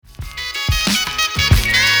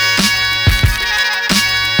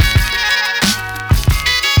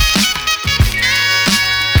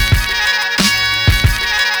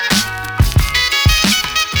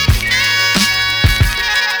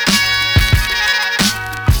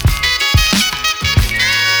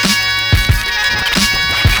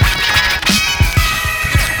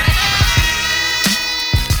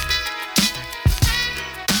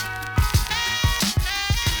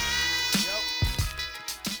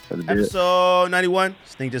Episode 91,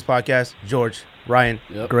 Sneak This Podcast. George, Ryan,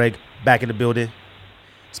 Greg, back in the building.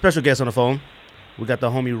 Special guest on the phone. We got the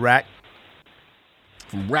homie Rack.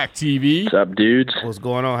 From Rack TV. What's up, dudes? What's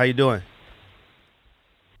going on? How you doing?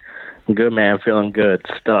 Good, man. Feeling good.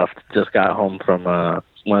 Stuffed. Just got home from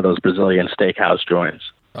one of those Brazilian steakhouse joints.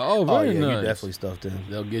 Oh, very nice. You definitely stuffed in.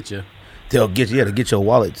 They'll get you. They'll get you. Yeah, to get your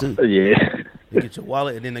wallet, too. Yeah. They get your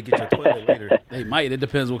wallet, and then they get your toilet later. They might. It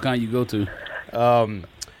depends what kind you go to.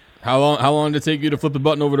 How long did it take you to flip the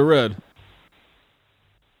button over to red?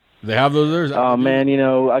 Do they have those there? Oh, man,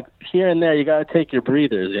 here and there, you got to take your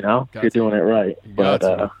breathers, if you're doing it right.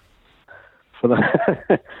 But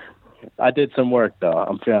I did some work, though.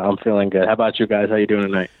 I'm feeling good. How about you guys? How you doing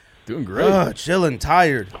tonight? Doing great. Chilling,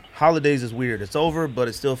 tired. Holidays is weird. It's over, but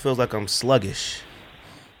it still feels like I'm sluggish.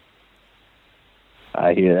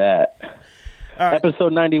 I hear that. Right.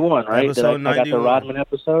 Episode 91, right? Episode 91. I got the Rodman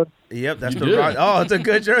episode? Yep, that's the Rodman. Oh, it's a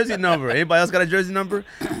good jersey number. Anybody else got a jersey number?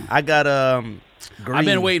 I got green. I've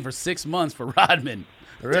been waiting for 6 months for Rodman.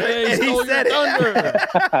 Really? He said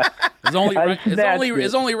it. It's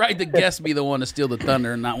only right the guest be the one to steal the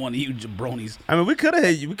thunder and not one of you jabronis. I mean, we could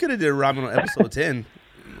have did Rodman on episode 10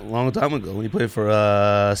 a long time ago when he played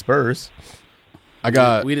for Spurs. We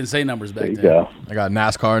didn't say numbers back then. Go. I got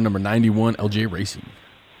NASCAR number 91 LJ Racing.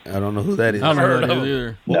 I don't know who that is. I don't know who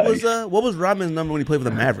that is either. What was Rodman's number when he played for the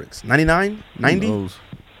Mavericks? 99? 90?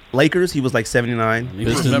 Lakers, he was like 79.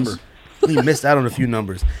 Remember. He missed out on a few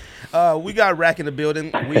numbers. We got Rack in the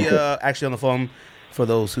building. We actually on the phone for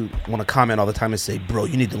those who want to comment all the time and say, bro,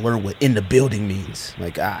 you need to learn what in the building means.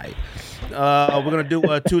 Like, all right. We're going to do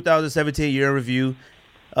a 2017 year review.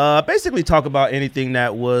 Basically talk about anything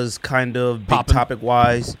that was kind of big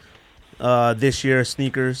topic-wise this year,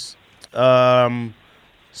 sneakers.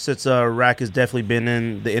 Since Rack has definitely been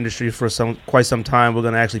in the industry for quite some time, we're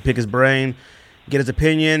going to actually pick his brain, get his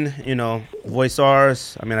opinion, voice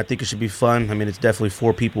ours. I mean, I think it should be fun. I mean, it's definitely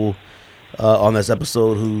 4 people on this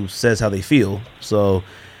episode who says how they feel. So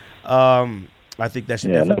I think that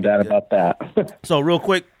should definitely no doubt about that. So real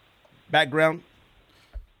quick, background.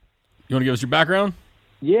 You want to give us your background?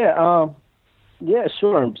 Yeah,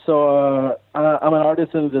 sure. So I'm an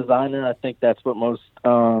artist and a designer. I think that's what most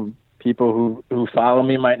people who follow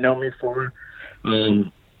me might know me for.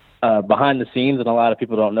 Behind the scenes, and a lot of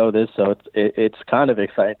people don't know this, so it's kind of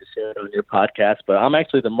exciting to share it on your podcast. But I'm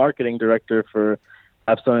actually the marketing director for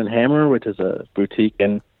Epstone and Hammer, which is a boutique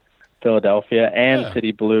in Philadelphia, and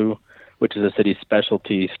City Blue, which is a city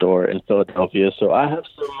specialty store in Philadelphia. So I have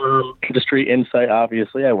some industry insight.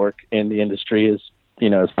 Obviously, I work in the industry as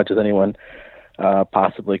much as anyone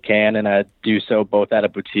possibly can, and I do so both at a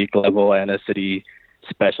boutique level and a city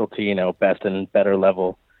specialty, best and better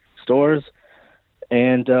level stores.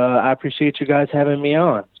 And I appreciate you guys having me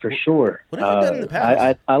on, for sure. What have you done in the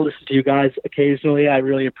past? I listen to you guys occasionally. I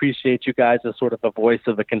really appreciate you guys as sort of a voice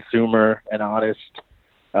of the consumer, and honest,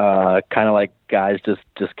 kind of like guys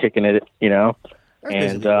just kicking it,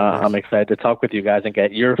 And I'm excited to talk with you guys and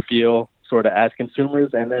get your feel sort of as consumers,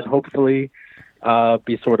 and then hopefully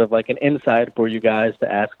be sort of like an insight for you guys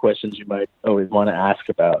to ask questions you might always want to ask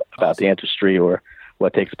about the industry or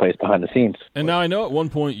what takes place behind the scenes. And now I know at one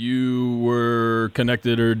point you were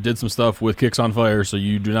connected or did some stuff with Kicks on Fire, so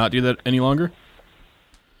you do not do that any longer?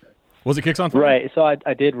 Was it Kicks on Fire? Right, so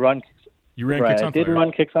I did run... You ran Kicks on Fire? I did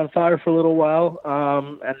run Kicks on Fire for a little while,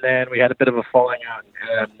 and then we had a bit of a falling out,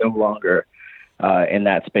 and I'm no longer in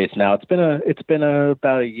that space now. It's been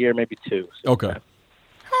about a year, maybe 2. So. Okay.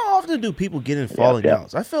 How often do people get in falling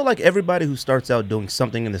outs? I feel like everybody who starts out doing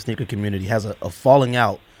something in the sneaker community has a falling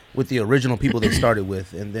out with the original people they started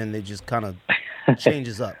with, and then they just kind of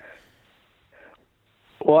changes up.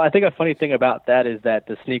 Well, I think a funny thing about that is that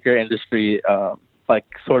the sneaker industry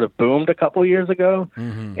sort of boomed a couple years ago.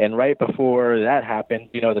 Mm-hmm. And right before that happened,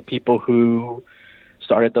 the people who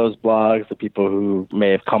started those blogs, the people who may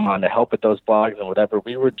have come on to help with those blogs and whatever,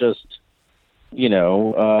 we were just,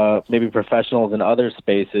 maybe professionals in other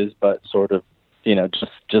spaces, but sort of,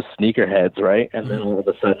 just sneakerheads, right? And then all of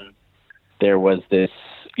a sudden there was this,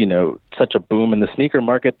 such a boom in the sneaker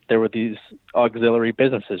market. There were these auxiliary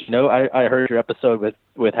businesses. I heard your episode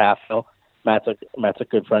with Halfhill. Matt's a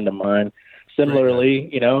good friend of mine. Similarly,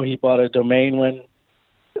 he bought a domain when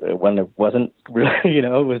it wasn't really,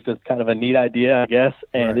 it was just kind of a neat idea, I guess,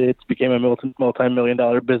 and it became a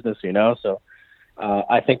multi-million-dollar business, So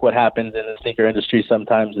I think what happens in the sneaker industry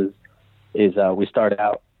sometimes is we start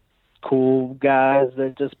out cool guys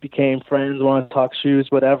that just became friends, want to talk shoes,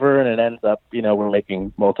 whatever, and it ends up, we're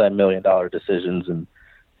making multi-million-dollar decisions, and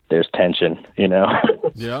there's tension,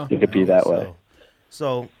 Yeah. It could be that way.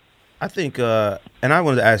 So I think, and I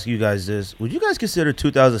wanted to ask you guys this: would you guys consider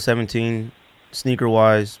 2017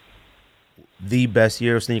 sneaker-wise the best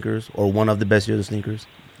year of sneakers, or one of the best years of sneakers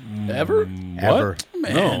Ever? ever?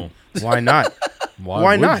 Man. No. Why not?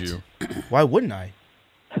 Why would not? you? Why wouldn't I?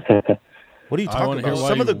 What are you I talking wanna hear about? why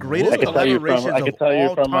Some of the you greatest would. collaborations I can tell you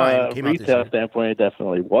of from all a time came out this retail year. standpoint, it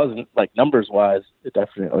definitely wasn't. Like numbers-wise, it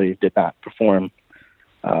definitely did not perform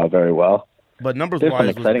very well. But There's some numbers-wise,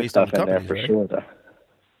 was exciting based on stuff the in there companies, for right? sure, though.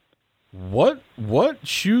 What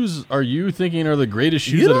shoes are you thinking are the greatest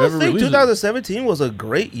shoes You that have don't ever think released? 2017 was a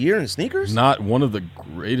great year in sneakers? Not one of the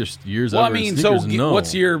greatest years Well, I ever. mean, in so sneakers, no.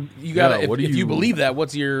 what's your? You got Yeah, to. what do If you you- believe that,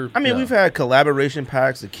 what's your? I mean, Yeah. we've had collaboration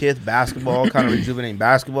packs, the Kith basketball, kind of rejuvenating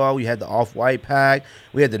basketball. We had the Off-White pack.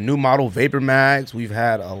 We had the new model Vapor Max. We've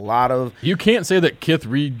had a lot of... You can't say that Kith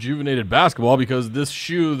rejuvenated basketball because this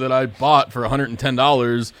shoe that I bought for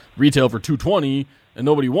 $110 retail for $220 and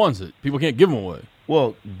nobody wants it. People can't give them away.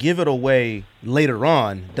 Well, give it away later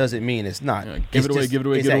on doesn't mean it's not. Yeah, give it away, give it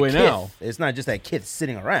away, it's give it that away Kith. now. It's not just that Kith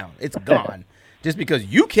sitting around. It's gone. Just because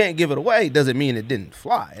you can't give it away doesn't mean it didn't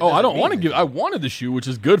fly. It Oh, I doesn't don't mean want to it- give. I wanted the shoe, which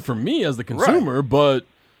is good for me as the consumer, but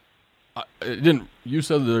it didn't. You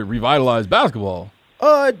said the revitalized basketball.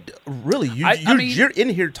 Really? I mean- You're in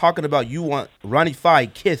here talking about you want Ronnie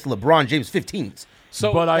Fieg, Kith, LeBron James 15s.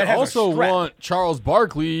 So But that I has a also strap. want Charles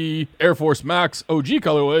Barkley Air Force Max OG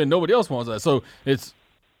colorway, and nobody else wants that. So it's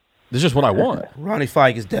just what I want. Ronnie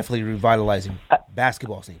Fieg is definitely revitalizing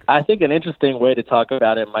basketball sneakers. I think an interesting way to talk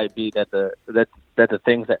about it might be that the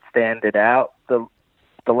things that stand it out the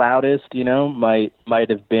loudest, might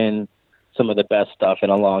have been some of the best stuff in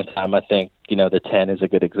a long time. I think the 10 is a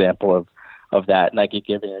good example of that. Nike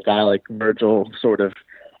giving a guy like Virgil sort of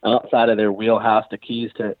outside of their wheelhouse the keys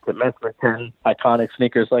to mess with 10 iconic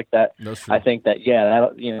sneakers like that. That's true. I think that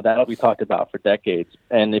that'll be talked about for decades.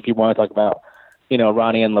 And if you want to talk about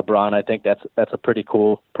Ronnie and LeBron, I think that's a pretty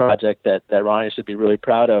cool project that Ronnie should be really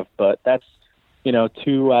proud of. But that's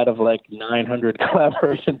 2 out of like 900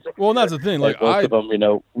 collaborations. Well, and that's the thing. Like most of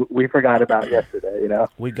them, we forgot about yesterday.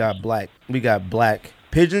 We got black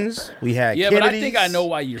pigeons. We had Yeah, but I Kennedys. think I know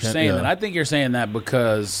why you're saying yeah. that. I think you're saying that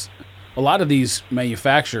because a lot of these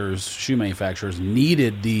shoe manufacturers,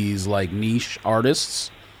 needed these like niche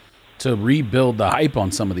artists to rebuild the hype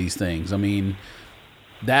on some of these things. I mean,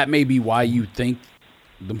 that may be why you think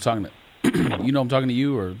I'm talking to I'm talking to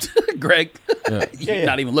you or Greg. You're Yeah.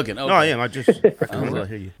 not even looking. No, Okay. I am. I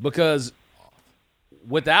hear you. Because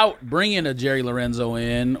without bringing a Jerry Lorenzo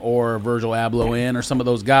in or a Virgil Abloh in or some of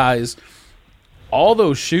those guys, all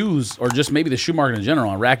those shoes, or just maybe the shoe market in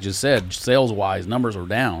general, and Rack just said, sales-wise, numbers were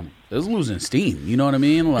down. It was losing steam. You know what I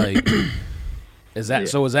mean? Like, is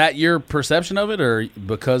that your perception of it, or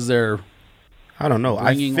because they're I don't know. I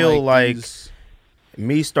bringing feel like these-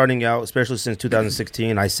 me starting out, especially since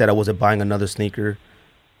 2016, I said I wasn't buying another sneaker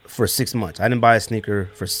for 6 months. I didn't buy a sneaker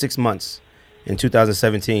for 6 months in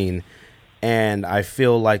 2017, and I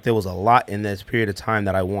feel like there was a lot in this period of time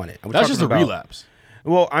that I wanted. I'm that's talking just a about- relapse.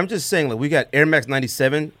 Well, I'm just saying, like, we got Air Max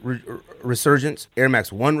 97 resurgence, Air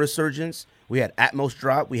Max 1 resurgence. We had Atmos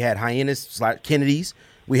drop. We had Hyenas / Kennedys.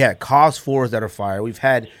 We had Cos 4s that are fire. We've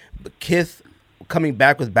had Kith coming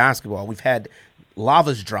back with basketball. We've had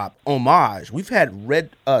Lava's drop, Homage. We've had Red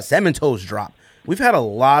Salmon Toes drop. We've had a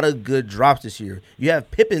lot of good drops this year. You have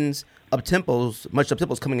Pippin's up-tempos, much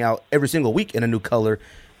up-tempos coming out every single week in a new color,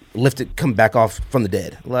 lifted, come back off from the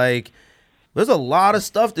dead. Like, there's a lot of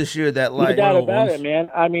stuff this year that, No like, doubt about it,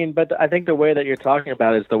 man. I mean, but I think the way that you're talking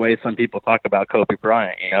about is the way some people talk about Kobe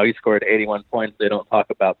Bryant. He scored 81 points. They don't talk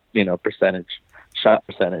about, shot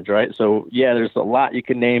percentage, right? So, yeah, there's a lot you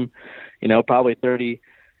can name, probably 30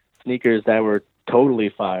 sneakers that were totally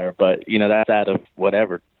fire, but, that's out of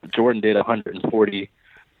whatever. Jordan did 140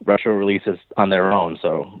 retro releases on their own.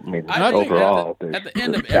 So, I mean, I think overall, at the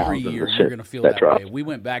end of there's every thousands of year, shit you're going to feel that dropped. way. We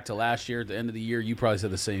went back to last year. At the end of the year, you probably said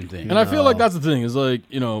the same thing. And I feel like that's the thing. Is like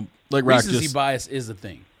like Rack recency just bias is the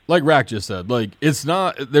thing. like Rack just said. Like it's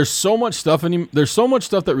not. There's so much stuff there's so much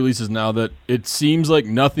stuff that releases now that it seems like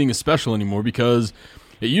nothing is special anymore because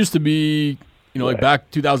it used to be like back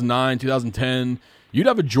 2009, 2010. You'd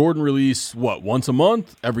have a Jordan release once a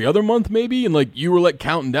month, every other month maybe, and like you were like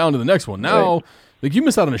counting down to the next one. Now. Right. Like you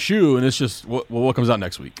miss out on a shoe, and it's just what comes out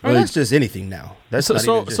next week. I mean, Like, that's just anything now. That's not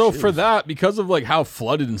even just so for shoes. that, because of like how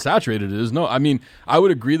flooded and saturated it is, no, I mean, I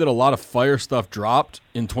would agree that a lot of fire stuff dropped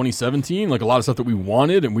in 2017, like a lot of stuff that we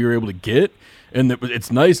wanted and we were able to get, and that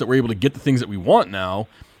it's nice that we're able to get the things that we want now,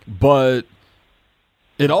 but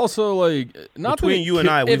it also like not between that you and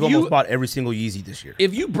I, we've if you- almost bought every single Yeezy this year.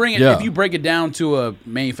 If you bring it, Yeah. if you break it down to a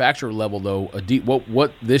manufacturer level, though,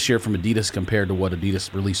 what this year from Adidas compared to what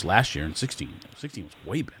Adidas released last year in 16? 16 was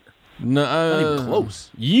way better. No, Not even close.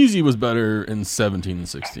 Yeezy was better in 17 and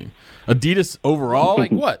 16. Adidas overall,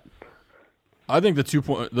 Like what? I think the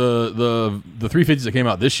 350s that came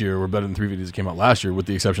out this year were better than 350s that came out last year, with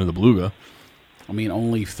the exception of the Beluga. I mean,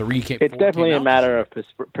 only three came. It's definitely a matter of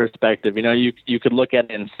perspective. You know, you could look at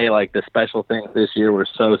it and say, like, the special things this year were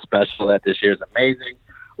so special that this year's amazing.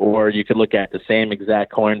 Or you could look at the same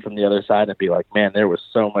exact coin from the other side and be like, man, there was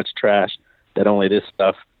so much trash that only this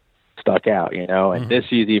stuff stuck out, you know? And this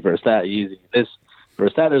Yeezy versus that Yeezy, this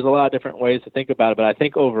versus that, there's a lot of different ways to think about it. But I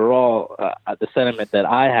think overall, the sentiment that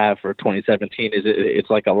I have for 2017 is it's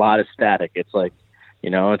like a lot of static. It's like, you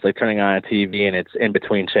know, it's like turning on a TV and it's in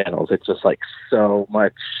between channels. It's just like so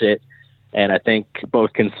much shit. And I think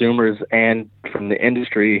both consumers and from the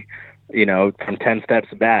industry, you know, from 10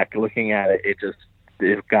 steps back, looking at it,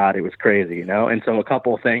 God, it was crazy, you know? And so a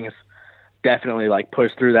couple of things definitely like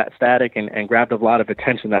pushed through that static and grabbed a lot of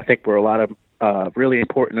attention. I think were a lot of really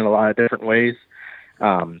important in a lot of different ways.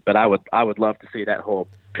 But I would love to see that whole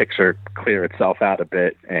picture clear itself out a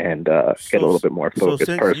bit and get a little bit more focused. So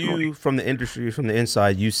since personally, you, from the industry, from the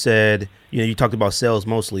inside, you said, you know, you talked about sales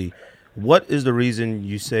mostly. What is the reason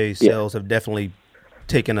you say sales have definitely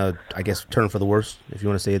taken a, I guess, turn for the worse, if you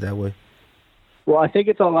want to say it that way? Well, I think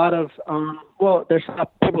it's a lot of there's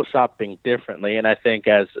people shopping differently, and I think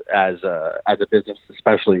as a business,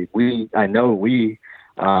 especially we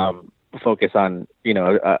focus on, you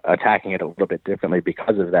know, attacking it a little bit differently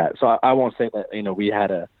because of that. So I won't say that, you know, we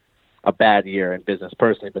had a bad year in business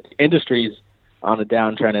personally, but the industry's on a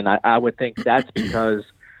downtrend, and I would think that's because,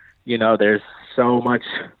 you know, there's so much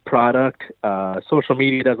product. Social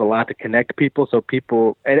media does a lot to connect people, so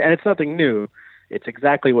people, and it's nothing new. It's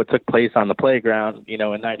exactly what took place on the playground, you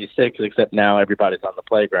know, in '96, except now everybody's on the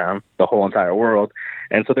playground, the whole entire world.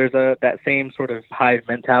 And so there's that same sort of hive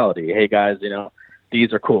mentality. Hey guys, you know,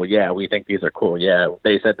 these are cool. Yeah, we think these are cool. Yeah,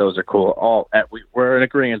 they said those are cool. We're in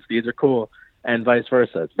agreement. These are cool, and vice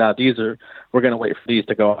versa. Now we're going to wait for these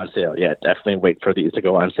to go on sale. Yeah, definitely wait for these to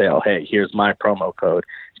go on sale. Hey, here's my promo code.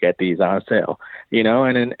 Get these on sale. You know,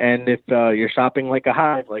 and if you're shopping like a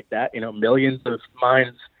hive like that, you know, millions of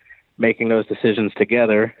minds making those decisions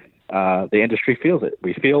together, the industry feels it.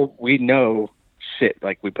 We know shit.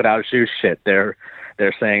 Like we put out a shoe, shit. They're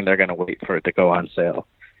saying they're going to wait for it to go on sale.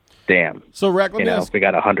 Damn. So, Rack, let me ask, we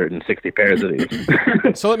got 160 pairs of these.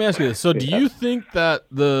 So let me ask you this. So do you think that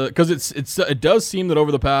because it does seem that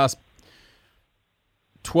over the past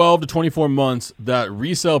 12 to 24 months that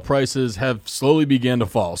resale prices have slowly began to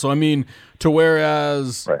fall. So, I mean, to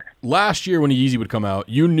whereas last year when a Yeezy would come out,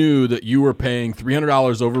 you knew that you were paying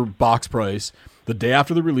 $300 over box price the day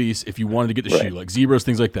after the release if you wanted to get the shoe, like Zebras,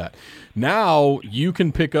 things like that. Now you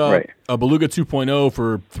can pick up a Beluga 2.0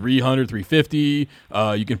 for $300,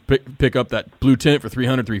 $350. You can pick up that blue tint for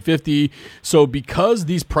 $300, $350. So because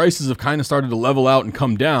these prices have kind of started to level out and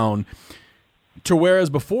come down, to whereas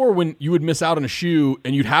before when you would miss out on a shoe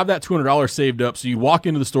and you'd have that $200 saved up, so you'd walk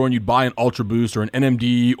into the store and you'd buy an Ultra Boost or an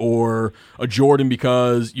NMD or a Jordan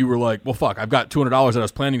because you were like, well, fuck, I've got $200 that I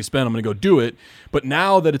was planning to spend. I'm going to go do it. But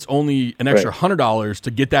now that it's only an extra $100 to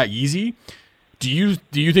get that Yeezy, do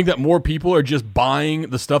you think that more people are just buying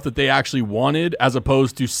the stuff that they actually wanted as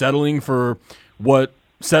opposed to settling for what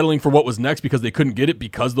was next because they couldn't get it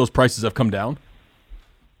because those prices have come down?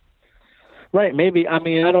 Right, maybe. I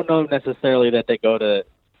mean, I don't know necessarily that they go to,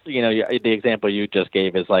 you know, the example you just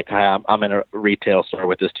gave is like, hi, I'm in a retail store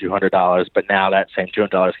with this $200, but now that same $200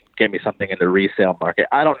 can get me something in the resale market.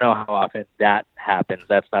 I don't know how often that happens.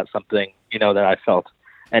 That's not something, you know, that I felt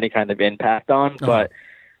any kind of impact on. But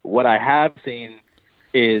what I have seen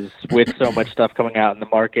is with so much stuff coming out in the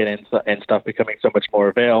market and stuff becoming so much more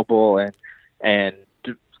available and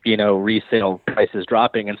you know, resale prices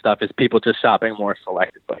dropping and stuff, is people just shopping more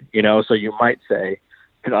selectively, you know? So you might say,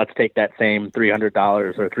 let's take that same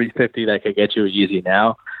 $300 or $350 that could get you a Yeezy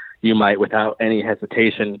now. You might, without any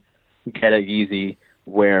hesitation, get a Yeezy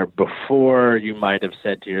where before you might have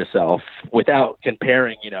said to yourself, without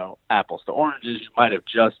comparing, you know, apples to oranges, you might have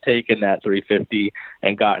just taken that $350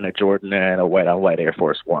 and gotten a Jordan and a white Air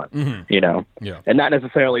Force One, you know, and not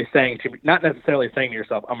necessarily saying to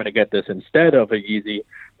yourself, I'm going to get this instead of a Yeezy,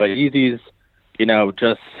 but Yeezys, you know,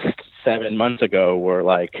 just 7 months ago were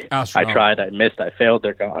like, I tried, I missed, I failed,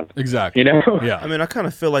 they're gone. Exactly. You know? Yeah. I mean, I kind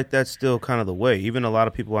of feel like that's still kind of the way. Even a lot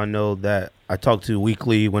of people I know that I talk to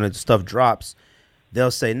weekly when stuff drops, they'll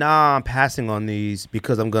say, nah, I'm passing on these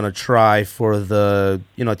because I'm going to try for the,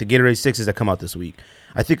 you know, like the Gatorade 6s that come out this week.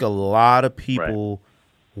 I think a lot of people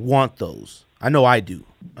want those. I know I do.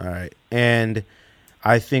 All right. And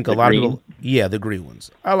I think a lot of people, the green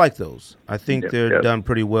ones. I like those. I think they're done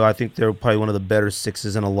pretty well. I think they're probably one of the better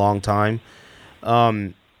 6s in a long time.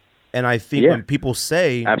 And I think when people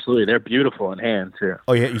say, absolutely, they're beautiful in hand too.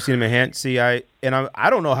 "Oh yeah, you see them in hand." See, I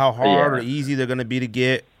don't know how hard or easy they're gonna be to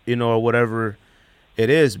get, or whatever it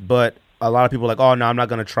is. But a lot of people are like, "Oh no, I'm not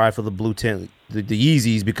gonna try for the blue tint, the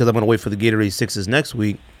Yeezys, because I'm gonna wait for the Gatorade 6s next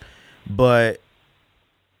week." But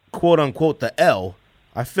quote unquote the L,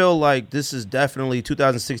 I feel like this is definitely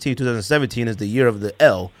 2016, 2017 is the year of the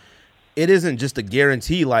L. It isn't just a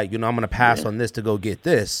guarantee like, I'm gonna pass on this to go get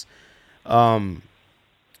this.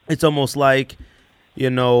 It's almost like,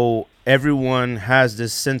 everyone has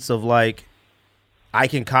this sense of like, I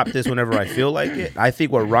can cop this whenever I feel like it. I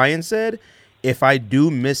think what Ryan said, if I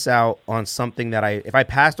do miss out on something if I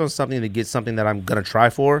passed on something to get something that I'm going to try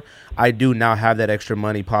for, I do now have that extra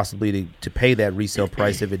money possibly to pay that resale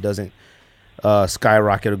price if it doesn't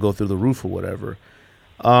skyrocket or go through the roof or whatever.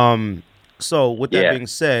 So with that being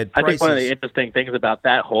said, I think one of the interesting things about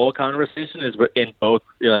that whole conversation is in both,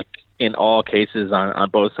 in all cases on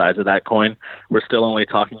both sides of that coin, we're still only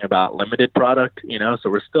talking about limited product, so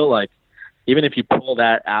we're still like, even if you pull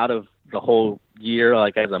that out of the whole year,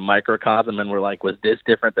 like as a microcosm, and we're like, was this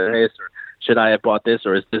different than this, or should I have bought this,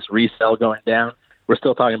 or is this resale going down? We're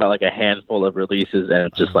still talking about like a handful of releases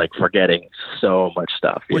and just like forgetting so much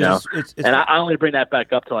stuff, It's I only bring that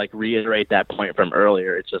back up to like reiterate that point from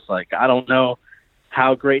earlier. It's just like, I don't know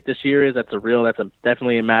how great this year is. That's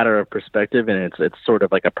definitely a matter of perspective, and it's sort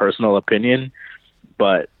of like a personal opinion.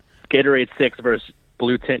 But Gatorade 6 versus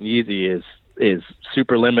Blue Tint Yeezy is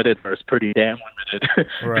super limited versus pretty damn limited,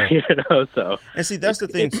 right? So and see, that's the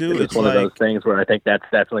thing too. It's one of those things where I think that's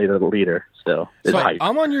definitely the leader still. So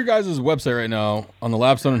I'm on your guys' website right now, on the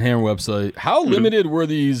Lapstone and Hammer website. How limited were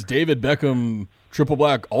these David Beckham Triple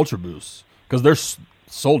Black Ultra Boosts? Because they're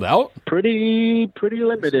sold out. Pretty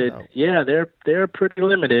limited. Yeah, they're pretty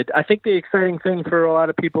limited. I think the exciting thing for a lot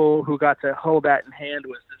of people who got to hold that in hand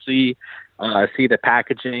was to see the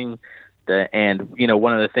packaging. And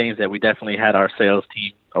one of the things that we definitely had our sales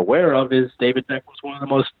team aware of is David Beckham was one of the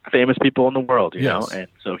most famous people in the world, you know, and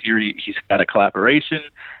so here he's got a collaboration.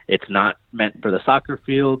 It's not meant for the soccer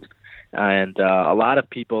field, and a lot of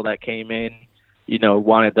people that came in,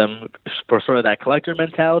 wanted them for sort of that collector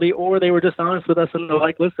mentality, or they were just honest with us and they're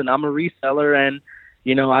like, listen, I'm a reseller and,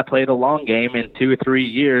 I played a long game. In 2 or 3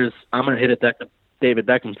 years, I'm going to hit a David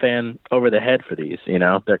Beckham fan over the head for these. They're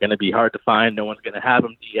going to be hard to find. No one's going to have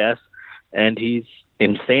them DS. And he's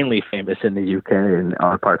insanely famous in the UK and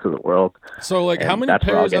other parts of the world. So, like, how many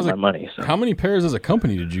pairs how many pairs as a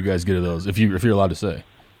company did you guys get of those, if you're allowed to say?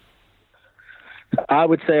 I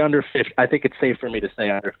would say under 50. I think it's safe for me to say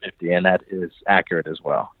under 50, and that is accurate as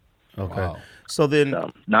well. Okay. Wow. So then,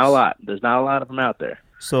 not a lot. There's not a lot of them out there.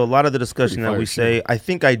 So a lot of the discussion that we say, I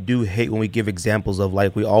think I do hate when we give examples of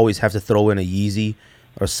like we always have to throw in a Yeezy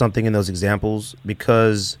or something in those examples,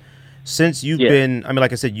 because since you've been,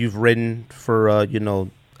 like I said, you've written for,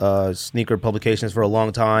 sneaker publications for a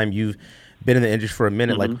long time. You've been in the industry for a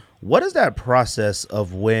minute. Like, what is that process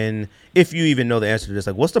of when, if you even know the answer to this,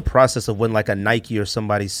 like, what's the process of when like a Nike or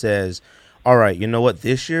somebody says, all right, you know what,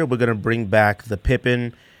 this year we're going to bring back the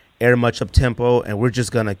Pippen Air Much Up Tempo, and we're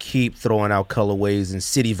just going to keep throwing out colorways and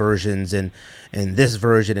city versions and this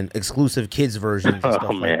version and exclusive kids versions and stuff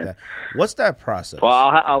like that. What's that process? Well,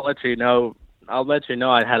 I'll let you know.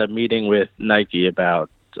 I had a meeting with Nike about,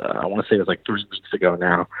 I want to say it was like 3 weeks ago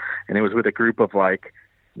now, and it was with a group of like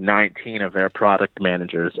 19 of their product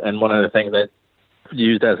managers. And one of the things that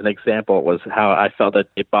used as an example was how I felt that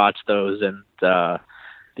they botched those and the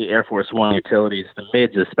Air Force One utilities, the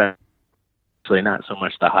mids especially, not so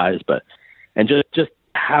much the highs, and just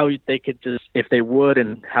how they could just, if they would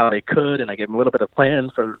and how they could, and I gave them a little bit of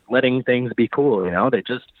plan for letting things be cool.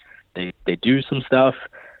 They do some stuff.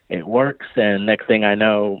 It works, and next thing I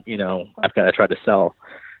know, I've got to try to sell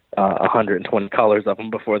 120 colors of them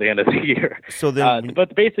before the end of the year. So then,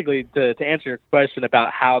 but basically, to answer your question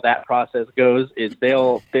about how that process goes, is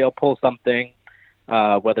they'll pull something,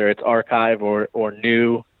 whether it's archive or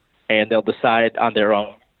new, and they'll decide on their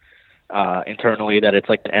own internally that it's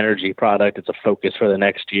like an energy product. It's a focus for the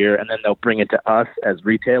next year, and then they'll bring it to us as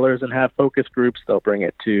retailers and have focus groups. They'll bring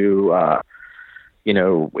it to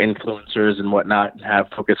influencers and whatnot and have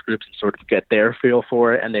focus groups and sort of get their feel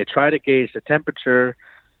for it. And they try to gauge the temperature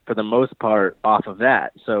for the most part off of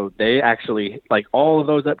that. So they actually, like all of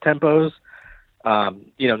those up tempos,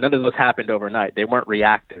 none of those happened overnight. They weren't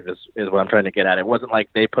reactive is what I'm trying to get at. It wasn't like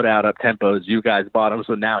they put out up tempos, you guys bought them,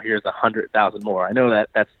 so now here's 100,000 more. I know that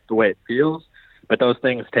that's the way it feels, but those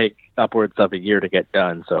things take upwards of a year to get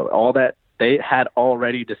done. So all that, they had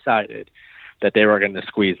already decided that they were going to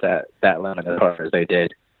squeeze that lemon as hard as they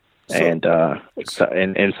did. And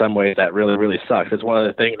in some ways that really, really sucks. It's one of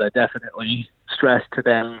the things I definitely stressed to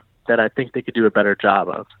them that I think they could do a better job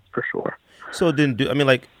of, for sure. So then,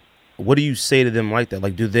 what do you say to them like that?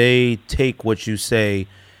 Like, do they take what you say,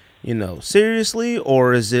 seriously,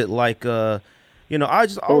 or is it like, I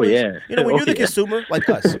just always, when you're the consumer, like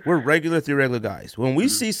us, we're regular, theoretical guys. When we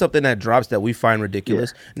see something that drops that we find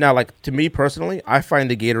ridiculous, now, like, to me personally, I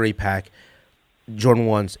find the Gatorade pack, Jordan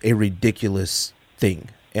 1's, a ridiculous thing.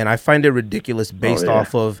 And I find it ridiculous based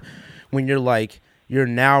off of when you're like, you're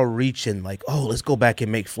now reaching like, oh, let's go back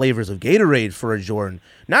and make flavors of Gatorade for a Jordan.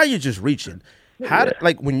 Now you're just reaching.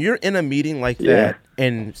 When you're in a meeting like that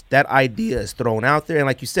and that idea is thrown out there, and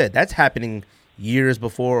like you said, that's happening years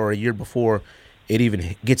before or a year before it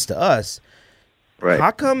even gets to us. Right.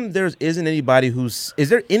 How come is there anybody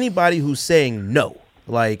who's saying no?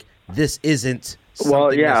 Like, this isn't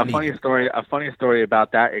something a funny story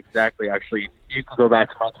about that exactly. Actually, you can go back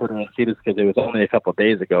to my Twitter and see this because it was only a couple of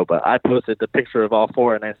days ago, but I posted the picture of all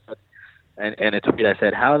four, and I said, and a tweet, I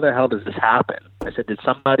said, how the hell does this happen? I said, did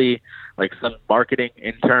somebody, like some marketing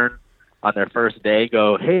intern on their first day,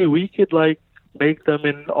 go, hey, we could like make them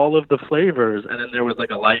in all of the flavors, and then there was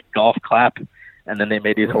like a light golf clap, and then they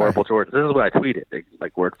made these horrible Jordans. This is what I tweeted,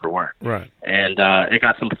 like word for word. Right. And it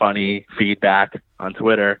got some funny feedback on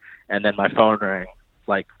Twitter, and then my phone rang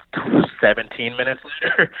like 17 minutes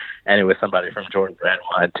later, and it was somebody from Jordan Brand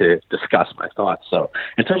wanted to discuss my thoughts. So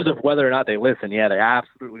in terms of whether or not they listen, yeah, they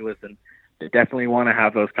absolutely listen. They definitely want to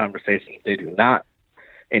have those conversations. They do not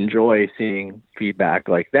enjoy seeing feedback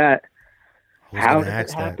like that. How does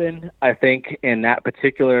it happen? I think in that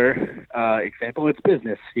particular example, it's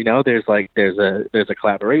business. There's a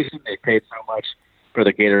collaboration. They paid so much for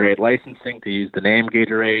the Gatorade licensing to use the name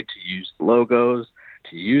Gatorade, to use logos,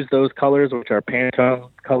 to use those colors, which are Pantone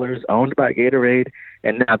colors owned by Gatorade,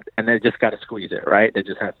 and they just got to squeeze it, right? They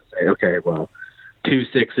just have to say, okay, well, 2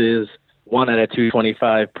 6s, one at a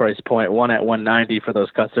 $225 price point, one at $190 for those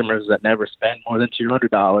customers that never spend more than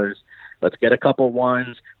 $200. Let's get a couple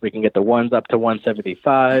ones. We can get the ones up to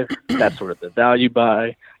 $175. That's sort of the value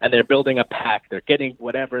buy. And they're building a pack. They're getting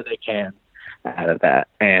whatever they can out of that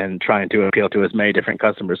and trying to appeal to as many different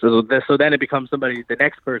customers. So then it becomes the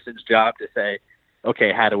next person's job to say,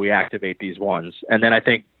 okay, how do we activate these ones? And then I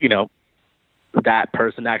think, that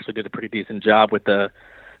person actually did a pretty decent job with the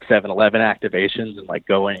 7-Eleven activations and like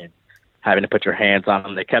going and having to put your hands on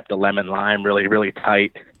them. They kept the lemon lime really, really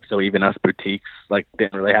tight. So even us boutiques like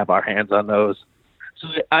didn't really have our hands on those. So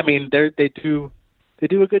I mean, they do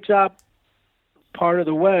a good job part of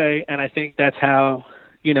the way, and I think that's how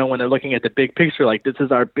when they're looking at the big picture, like this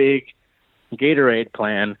is our big Gatorade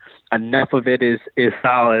plan. Enough of it is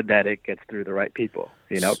solid that it gets through the right people.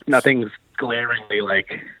 Nothing's glaringly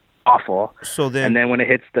like awful. So then, and then when it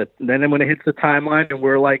hits the timeline, and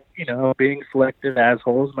we're like being selective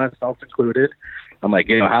assholes, myself included. I'm like,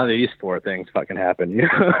 how do these 4 things fucking happen?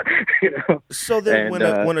 So then,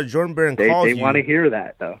 when a Jordan Brand calls you, they want to hear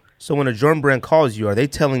that though. So when a Jordan Brand calls you, are they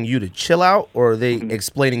telling you to chill out, or are they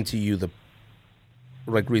explaining to you the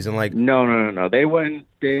reason? Like, no. They wouldn't.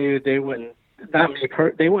 They wouldn't. Not me.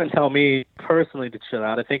 They wouldn't tell me personally to chill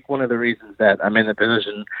out. I think one of the reasons that I'm in the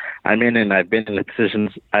position I'm in, and I've been in the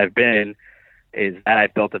positions I've been in, is that I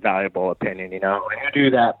built a valuable opinion. And you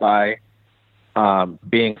do that by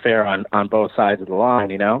being fair on both sides of the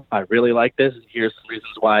line. I really like this. Here's some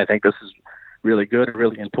reasons why I think this is really good,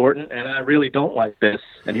 really important, and I really don't like this.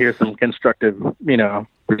 And here's some constructive,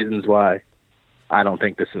 reasons why I don't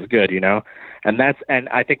think this is good. And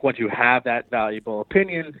I think once you have that valuable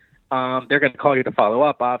opinion, they're going to call you to follow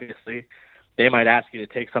up. Obviously, they might ask you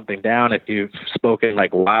to take something down if you've spoken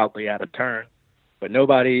like wildly out of turn, but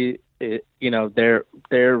nobody. They're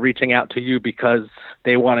reaching out to you because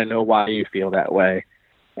they want to know why you feel that way,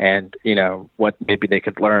 and what maybe they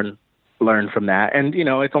could learn from that. And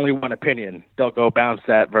it's only one opinion. They'll go bounce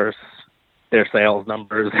that versus their sales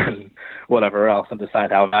numbers and whatever else, and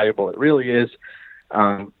decide how valuable it really is.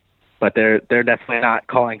 But they're definitely not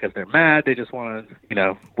calling because they're mad. They just want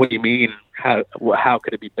to, what do you mean? How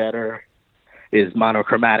could it be better? Is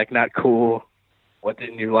monochromatic not cool? What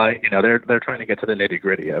didn't you like? They're trying to get to the nitty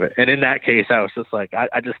gritty of it. And in that case, I was just like,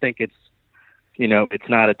 I just think it's, it's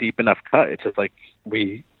not a deep enough cut. It's just like,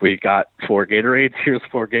 we got 4 Gatorades. Here's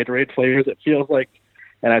 4 Gatorade flavors. It feels like,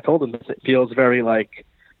 and I told them this, it feels very like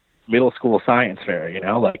middle school science fair,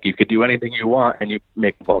 like you could do anything you want and you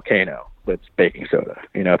make a volcano with baking soda.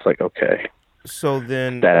 It's like, okay. So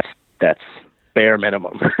then that's bare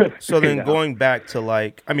minimum. So then going back to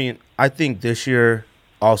I think this year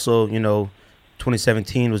also,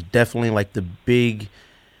 2017 was definitely like the big,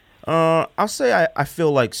 I'll say I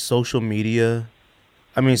feel like social media.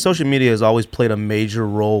 Social media has always played a major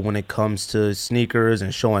role when it comes to sneakers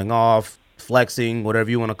and showing off flexing, whatever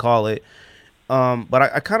you want to call it. But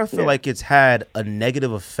I kind of feel like it's had a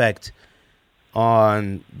negative effect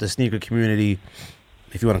on the sneaker community,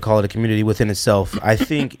 if you want to call it a community within itself. I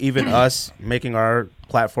think even us making our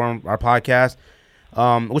platform, our podcast,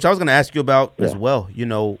 which I was going to ask you about as well. You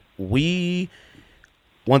know,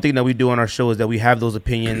 one thing that we do on our show is that we have those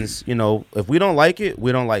opinions. You know, if we don't like it,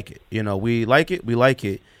 we don't like it. You know, we like it, we like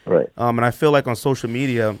it. Right. And I feel like on social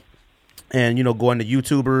media and, you know, going to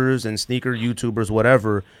YouTubers and sneaker YouTubers,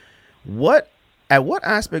 whatever, at what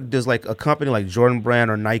aspect does like a company like Jordan Brand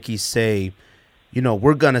or Nike say, you know,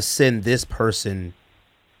 we're going to send this person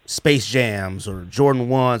Space Jams or Jordan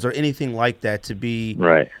 1s or anything like that to be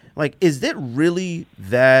right? Like, is it really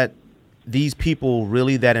that these people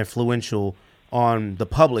really that influential on the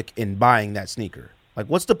public in buying that sneaker? Like,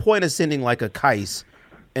 what's the point of sending like a Kais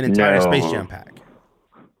an entire Space Jam pack?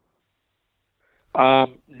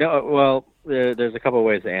 No, well, there's a couple of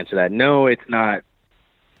ways to answer that. No, it's not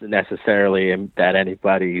necessarily that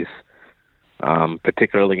anybody's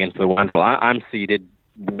particularly influential. I'm seeded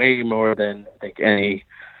way more than I think any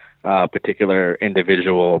particular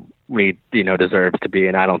individual deserves to be,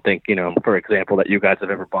 and I don't think, for example, that you guys have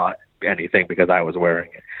ever bought anything because I was wearing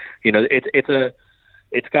it. You know,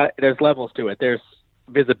 there's levels to it. There's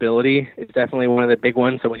visibility. It's definitely one of the big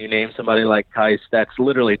ones. So when you name somebody like Kais, that's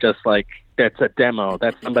literally just like, that's a demo.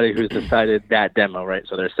 That's somebody who's decided that demo, right?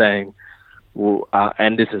 So they're saying,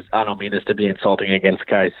 and I don't mean this to be insulting against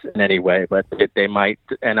Kais in any way, but they might,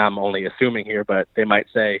 and I'm only assuming here, but they might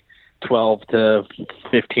say 12 to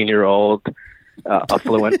 15-year-old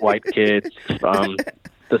affluent white kids from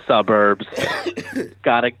the suburbs.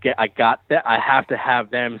 I have to have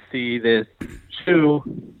them see this shoe,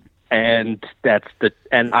 and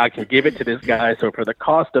and I can give it to this guy. So for the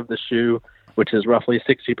cost of the shoe, which is roughly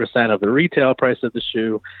 60% of the retail price of the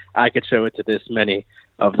shoe, I could show it to this many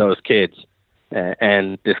of those kids.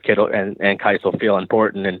 And this kid and Kais will feel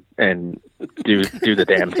important and do the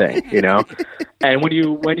damn thing, you know. And when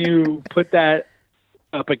you put that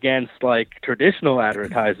up against like traditional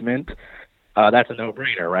advertisement, that's a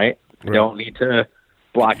no-brainer, right? You don't need to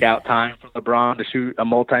block out time for LeBron to shoot a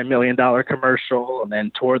multi-million-dollar commercial and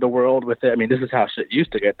then tour the world with it. I mean, this is how shit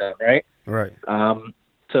used to get done, right? Right.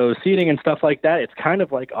 So seating and stuff like that, it's kind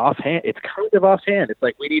of like offhand. It's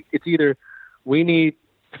like we need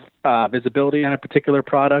visibility on a particular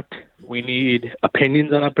product. We need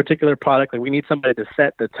opinions on a particular product. Like we need somebody to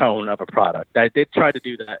set the tone of a product. I did try to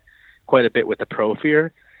do that quite a bit with the Pro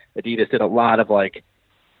Fear. Adidas did a lot of like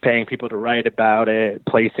paying people to write about it,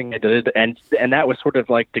 placing it, and that was sort of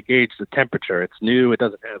like to gauge the temperature. It's new. It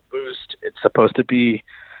doesn't have boost. It's supposed to be,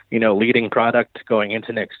 leading product going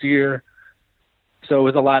into next year. So it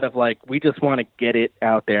was a lot of like, we just want to get it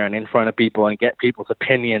out there and in front of people and get people's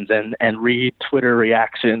opinions and read Twitter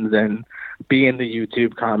reactions and be in the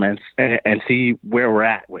YouTube comments and see where we're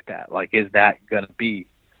at with that. Like, is that going to be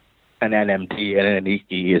an NMD and an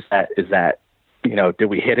Nike? Is that, did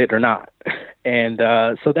we hit it or not? And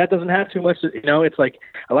so that doesn't have too much, it's like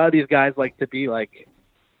a lot of these guys like to be like,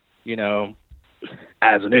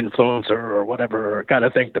 as an influencer or whatever, or kind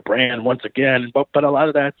of thank the brand once again. But a lot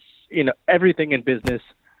of that's, everything in business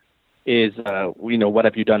is, what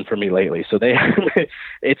have you done for me lately? So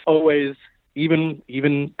it's always,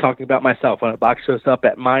 even talking about myself, when a box shows up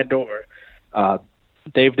at my door,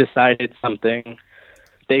 they've decided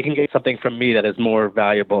they can get something from me that is more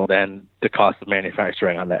valuable than the cost of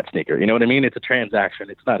manufacturing on that sneaker. You know what I mean? It's a transaction.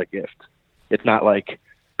 It's not a gift. It's not like,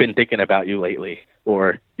 been thinking about you lately,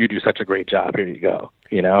 or you do such a great job, here you go.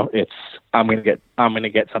 It's, I'm going to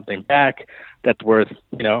get something back that's worth,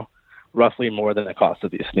 roughly more than the cost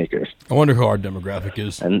of these sneakers. I wonder who our demographic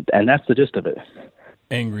is. And that's the gist of it.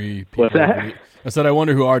 Angry people. What's that? I said I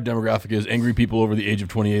wonder who our demographic is. Angry people over the age of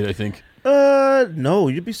 28, I think. No,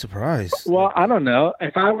 you'd be surprised. Well, I don't know.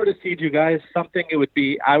 If I were to seed you guys something, it would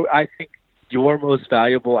be, I think your most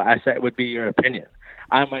valuable asset would be your opinion.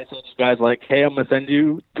 I might send you guys like, hey, I'm going to send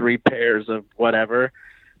you 3 pairs of whatever,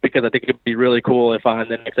 because I think it'd be really cool if on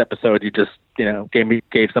the next episode you just,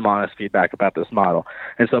 gave some honest feedback about this model.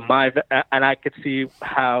 And so and I could see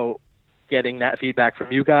how getting that feedback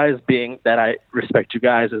from you guys, being that I respect you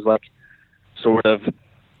guys, is like sort of,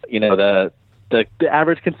 the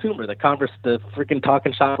average consumer, the freaking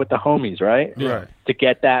talking shop with the homies, right? Right. To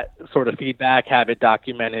get that sort of feedback, have it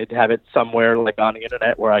documented, have it somewhere like on the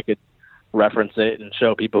internet where I could reference it and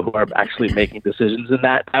show people who are actually making decisions, and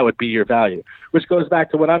that would be your value. Which goes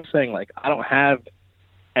back to what I'm saying. Like, I don't have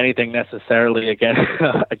anything necessarily against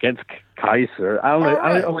Kais, or I don't know.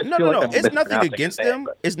 I always feel like I'm it's nothing against them.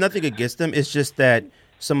 It's nothing against them. It's just that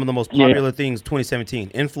some of the most popular things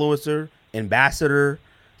 2017, influencer, ambassador,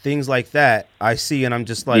 things like that I see, and I'm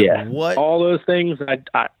just like, what? All those things,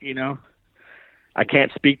 I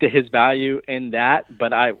can't speak to his value in that,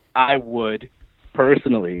 but I would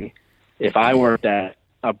personally, if I worked at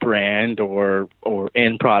a brand or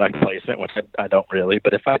in product placement, which I don't really,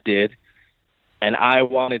 but if I did, and I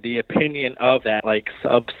wanted the opinion of that like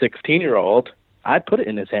sub 16-year-old, I'd put it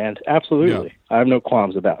in his hands. Absolutely. Yeah. I have no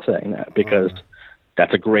qualms about saying that, because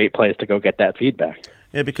that's a great place to go get that feedback.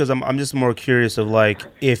 Yeah, because I'm just more curious of like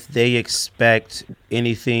if they expect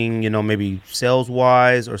anything, maybe sales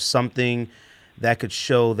wise or something that could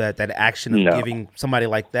show that action of giving somebody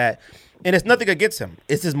like that. And it's nothing against him.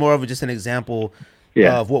 It's just more of just an example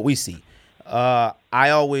of what we see. I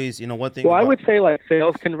always, one thing. Well, I would say like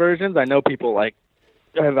sales conversions. I know people like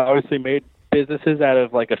have obviously made businesses out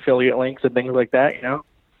of like affiliate links and things like that.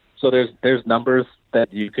 So there's numbers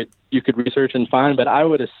that you could research and find. But I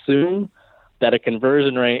would assume that a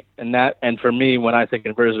conversion rate, and for me, when I say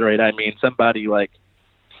conversion rate, I mean somebody like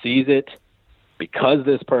sees it because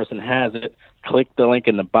this person has it, clicked the link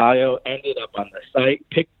in the bio, ended up on the site,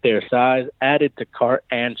 picked their size, added to cart,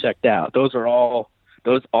 and checked out. Those all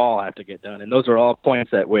have to get done, and those are all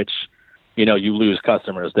points at which you lose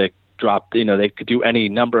customers. They drop, they could do any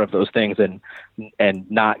number of those things and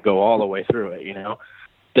not go all the way through it.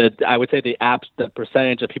 I would say the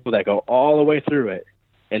percentage of people that go all the way through it.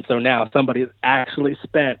 And so now somebody's actually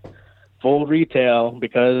spent full retail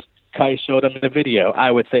because Kai showed them in the video. I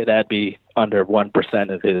would say that'd be under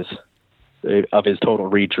 1% of his total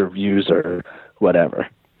reach or views or whatever.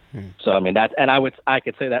 So I mean I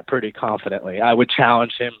could say that pretty confidently. I would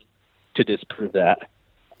challenge him to disprove that.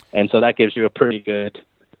 And so that gives you a pretty good,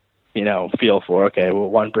 feel for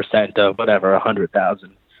 1% of whatever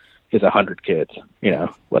 100,000 is 100 kids,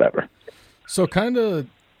 whatever. So kind of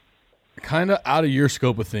out of your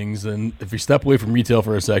scope of things, and if you step away from retail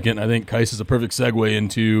for a second, I think Kais is a perfect segue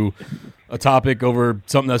into a topic over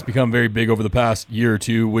something that's become very big over the past year or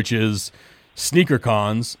two, which is sneaker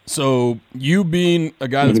cons. So you being a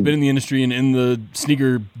guy that's been in the industry and in the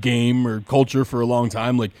sneaker game or culture for a long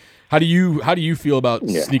time, like how do you feel about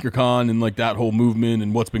sneaker con and like that whole movement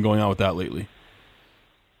and what's been going on with that lately?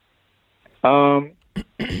 I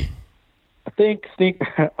think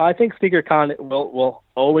SneakerCon will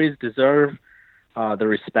always deserve the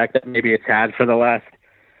respect that maybe it's had for the last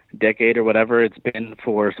decade or whatever it's been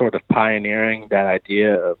for sort of pioneering that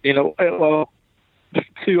idea of,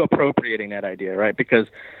 to appropriating that idea, right? Because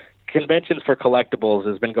conventions for collectibles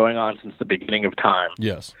has been going on since the beginning of time.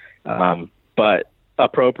 Yes. But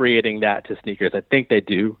appropriating that to sneakers, I think they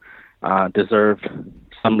do deserve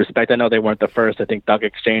some respect. I know they weren't the first. I think Duck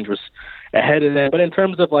Exchange was ahead of them. But in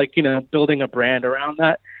terms of building a brand around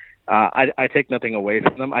that, I take nothing away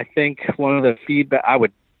from them. I think one of the feedback, I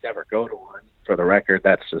would never go to one, for the record.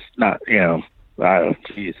 That's just not, not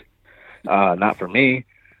for me.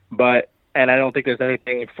 And I don't think there's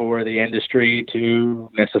anything for the industry to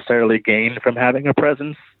necessarily gain from having a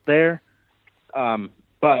presence there.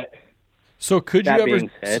 But so could you that ever? Being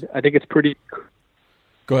said, I think it's pretty.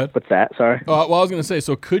 Go ahead. What's that? Sorry. Well, I was going to say.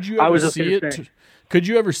 So could you ever see it? Could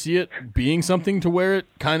you ever see it being something to where it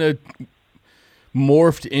kind of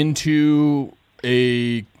morphed into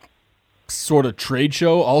a sort of trade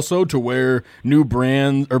show also, to where new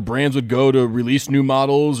brands would go to release new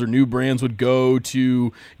models, or new brands would go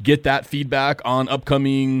to get that feedback on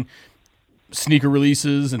upcoming sneaker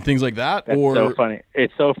releases and things like that? That's so funny.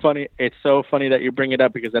 It's so funny. It's so funny that you bring it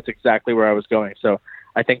up, because that's exactly where I was going. So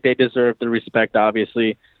I think they deserve the respect,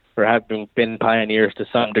 obviously, for having been pioneers to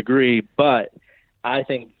some degree, but I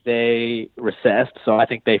think they recessed. So I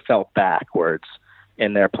think they fell backwards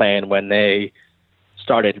in their plan when they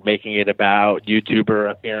started making it about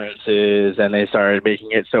YouTuber appearances, and they started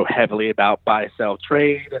making it so heavily about buy, sell,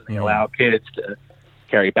 trade, and they allow kids to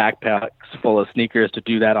carry backpacks full of sneakers to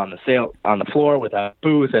do that on the floor without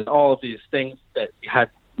booth, and all of these things that have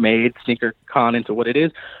made SneakerCon into what it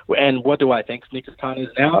is. And what do I think SneakerCon is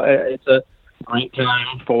now? It's a great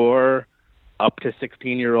time for up to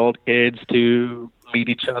 16-year-old kids to meet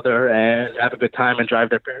each other and have a good time and drive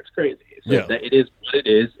their parents crazy. So it is what it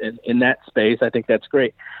is, and in that space, I think that's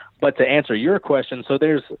great. But to answer your question, so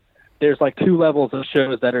there's like two levels of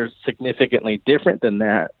shows that are significantly different than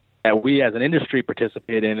that we as an industry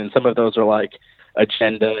participate in, and some of those are like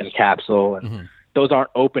Agenda and Capsule, and those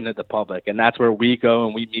aren't open to the public. And that's where we go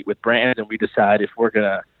and we meet with brands, and we decide if we're going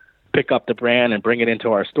to pick up the brand and bring it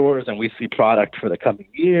into our stores, and we see product for the coming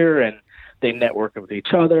year, and they network with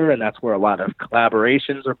each other, and that's where a lot of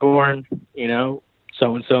collaborations are born,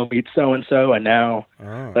 so-and-so meets so-and-so, and now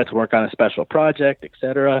let's work on a special project,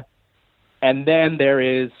 etc. And then there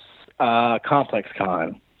is Complex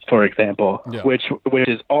Con. for example, Yeah. which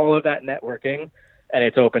is all of that networking, and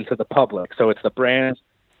it's open to the public. So it's the brands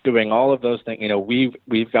doing all of those things. You know,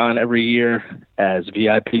 we've gone every year as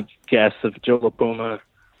VIP guests of Joe La Puma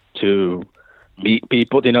to meet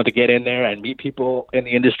people, you know, to get in there and meet people in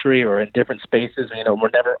the industry or in different spaces. You know, we're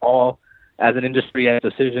never all, as an industry, as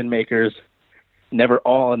decision makers, never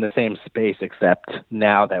all in the same space, except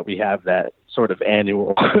now that we have that sort of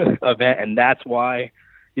annual event. And that's why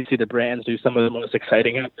you see the brands do some of the most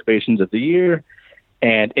exciting activations of the year.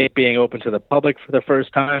 And it being open to the public for the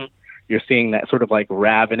first time, you're seeing that sort of like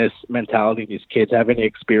ravenous mentality. These kids having the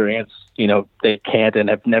experience, you know, they can't and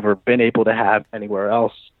have never been able to have anywhere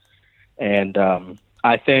else. And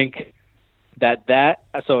I think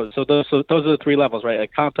so those are the three levels, right?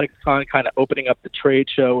 Like Complex Con kind of opening up the trade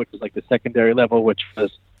show, which is like the secondary level, which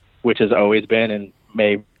has always been and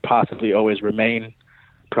may possibly always remain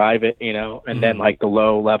private, you know, and then like the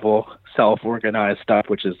low level self-organized stuff,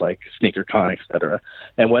 which is like Sneaker Con, et cetera.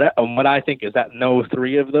 And what I think is that no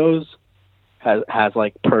three of those has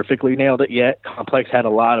like perfectly nailed it yet. Complex Con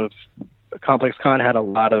had a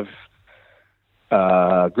lot of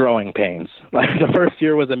growing pains. Like the first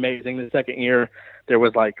year was amazing. The second year there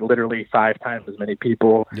was like literally 5 times as many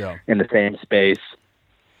people in the same space.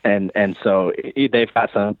 And so they've got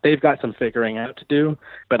some figuring out to do,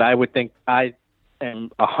 but I would think I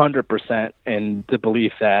am 100% in the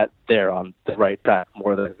belief that they're on the right track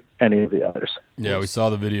more than any of the others. Yeah, we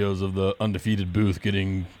saw the videos of the undefeated booth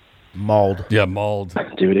getting mauled. Yeah, mauled.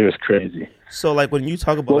 Dude, it was crazy. So like when you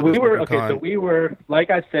talk about we were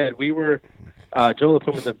like I said, Joe La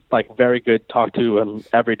Puma's a like very good talk to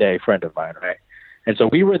everyday friend of mine, right? And so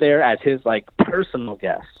we were there as his like personal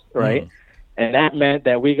guest, right? And that meant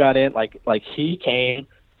that we got in like he came,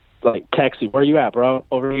 like Texie, where you at, bro?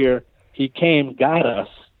 Over here. He came, got us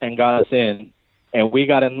in, and we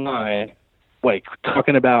got in line, like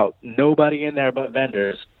talking about nobody in there but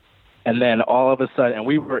vendors. And then all of a sudden, and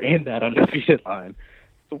we were in that undefeated line,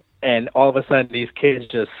 and all of a sudden these kids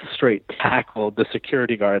just straight tackled the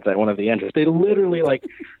security guards at one of the entrances. They literally, like,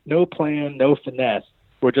 no plan, no finesse.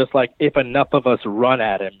 We're just like, if enough of us run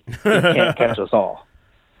at him, he can't catch us all.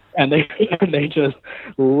 And they just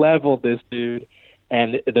leveled this dude.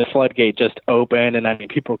 And the floodgate just opened, and I mean,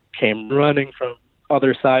 people came running from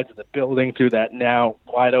other sides of the building through that now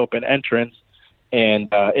wide open entrance, and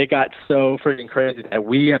it got so freaking crazy that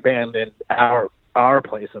we abandoned our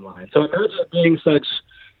place in line. So imagine being such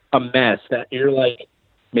a mess that you're like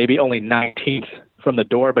maybe only 19th from the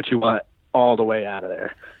door, but you want all the way out of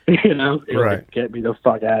there. You know, right? Like, get me the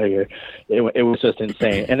fuck out of here. It was just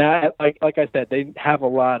insane. And like I said, they have a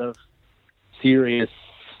lot of serious.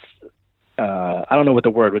 I don't know what the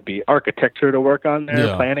word would be, architecture to work on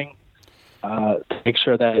there, planning, to make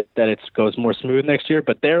sure that it goes more smooth next year.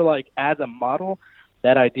 But they're like, as a model,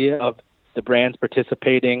 that idea of the brands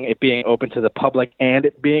participating, it being open to the public, and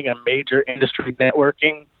it being a major industry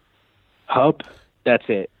networking hub, that's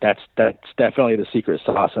it. That's definitely the secret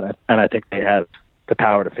sauce, and I think they have the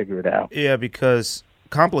power to figure it out. Yeah, because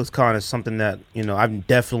Complex Con is something that, you know, I'm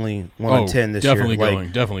definitely want to attend this year.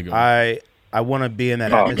 Definitely going. I want to be in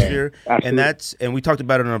that atmosphere, and we talked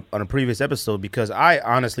about it on a previous episode, because I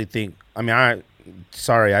honestly think, I think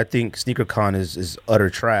SneakerCon is utter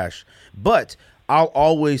trash, but I'll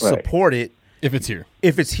always support it if it's here.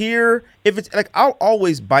 If it's like, I'll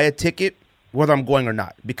always buy a ticket whether I'm going or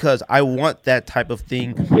not, because I want that type of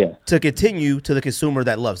thing to continue to the consumer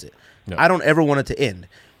that loves it. No. I don't ever want it to end.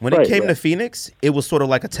 When it came to Phoenix, it was sort of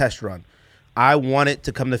like a test run. I want it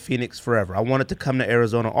to come to Phoenix forever. I want it to come to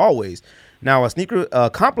Arizona always. Now, a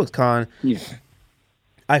Complex Con,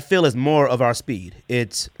 I feel is more of our speed.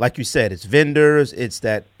 It's, like you said, it's vendors, it's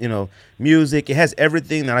that, you know, music. It has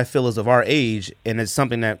everything that I feel is of our age, and it's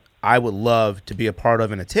something that I would love to be a part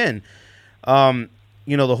of and attend.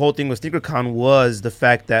 You know, the whole thing with SneakerCon was the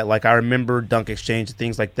fact that, like, I remember Dunk Exchange and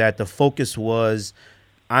things like that. The focus was,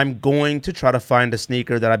 I'm going to try to find a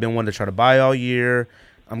sneaker that I've been wanting to try to buy all year.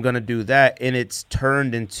 I'm going to do that. And it's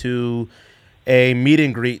turned into a meet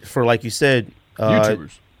and greet for, like you said,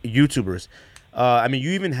 YouTubers. I mean,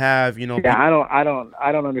 you even have, you know. Yeah, I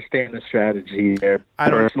don't understand the strategy there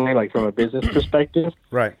personally, like from a business perspective.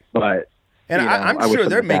 Right. But. And I'm sure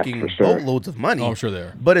they're making boatloads of money. Oh, I'm sure they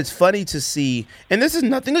are. But it's funny to see, and this is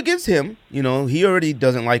nothing against him. You know, he already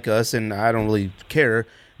doesn't like us, and I don't really care.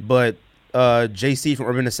 But JC from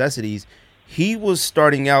Urban Necessities, he was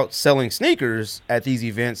starting out selling sneakers at these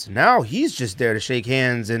events. Now he's just there to shake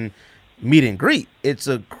hands and meet and greet.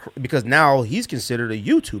 Because now he's considered a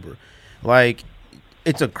YouTuber. Like,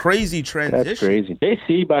 it's a crazy transition. That's crazy.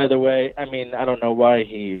 JC, by the way, I mean, I don't know why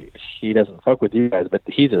he doesn't fuck with you guys, but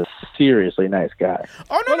he's a seriously nice guy.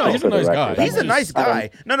 Oh no, he's a nice guy. He's a nice guy.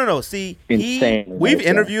 No. See, Insanely we've nice guy.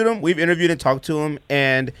 interviewed him. We've interviewed and talked to him,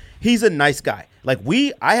 and he's a nice guy. Like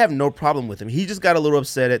I have no problem with him. He just got a little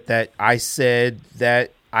upset at that I said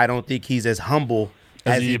that I don't think he's as humble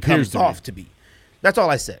as he appears comes off to be. That's all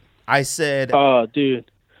I said. I said, Oh, dude.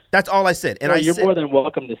 that's all I said. And No, I you're said, more than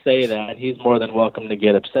welcome to say that. He's more than welcome to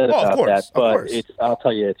get upset about course, that. of But course. I'll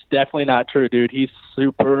tell you, it's definitely not true, dude. He's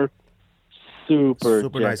super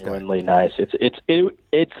nice guy. genuinely nice. It's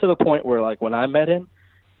to the point where, like, when I met him,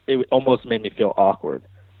 it almost made me feel awkward.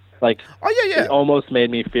 Like, oh yeah. it almost made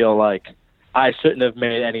me feel like I shouldn't have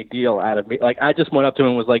made any deal out of me. Like, I just went up to him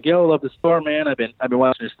and was like, "Yo, love the store, man. I've been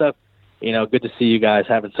watching your stuff. You know, good to see you guys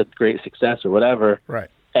having such great success or whatever." Right.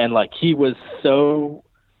 And like, he was so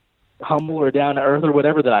humble or down to earth or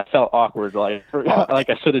whatever that I felt awkward. Like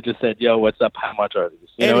I should have just said, "Yo, what's up? How much are these?"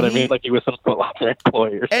 You know what I mean? Like he was some Foot Locker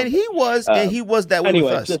employee or something. And he was that way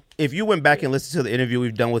anyway, with us. If you went back and listened to the interview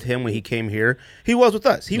we've done with him when he came here, he was with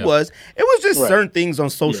us. It was just Right. certain things on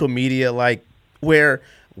social media, like where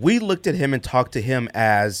we looked at him and talked to him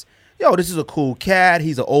as, yo, this is a cool cat.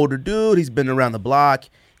 He's an older dude. He's been around the block.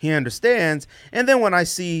 He understands. And then when I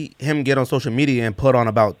see him get on social media and put on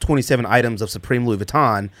about 27 items of Supreme Louis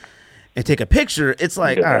Vuitton and take a picture, it's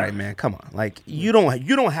like, all right, man, come on. Like you don't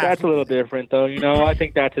have That's to. a little different, though. You know, I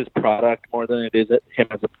think that's his product more than it is him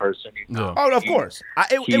as a person. You know? Oh, of course.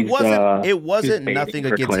 It he's, wasn't he's nothing baiting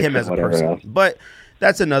for against clicks him as a and whatever person. else. But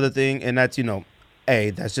that's another thing, and that's,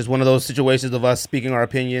 that's just one of those situations of us speaking our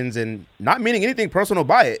opinions and not meaning anything personal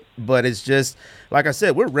by it. But it's just, like I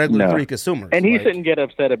said, we're regular three consumers. And he like, shouldn't get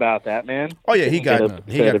upset about that, man. Oh, yeah, he got upset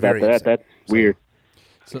very about that. upset. That's weird.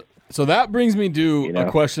 So that brings me to a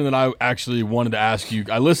question that I actually wanted to ask you.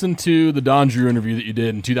 I listened to the Don Drew interview that you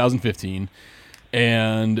did in 2015,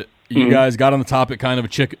 and you guys got on the topic kind of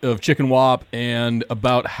Chicken Wop and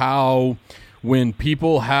about how when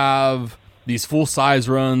people have these full-size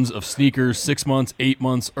runs of sneakers 6 months, 8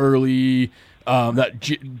 months early,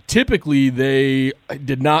 typically they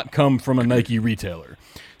did not come from a Nike retailer.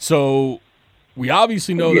 So we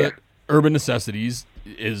obviously know that Urban Necessities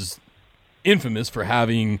is infamous for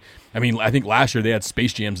having, I think last year they had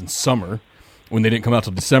Space Jams in summer when they didn't come out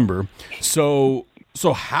till December. So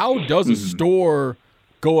how does a store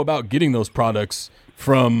go about getting those products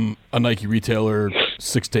from a Nike retailer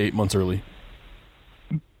 6 to 8 months early?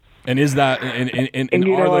 And is that and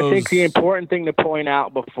you are know, those... I think the important thing to point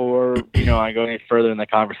out before I go any further in the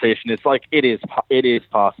conversation is like it is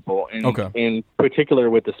possible. And in particular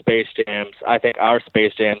with the Space Jams, I think our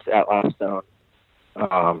Space Jams at Last Stone,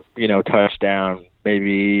 touched down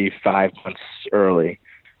maybe 5 months early,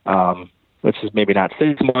 which is maybe not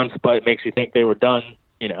 6 months, but it makes you think they were done.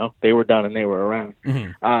 They were done and they were around.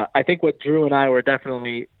 Mm-hmm. I think what Drew and I were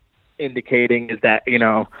definitely indicating is that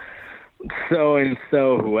so and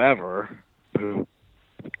so whoever who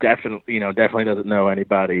definitely doesn't know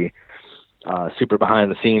anybody super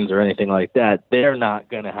behind the scenes or anything like that, they're not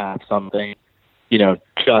going to have something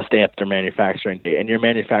just after manufacturing date, and your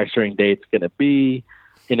manufacturing date's going to be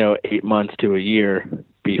 8 months to a year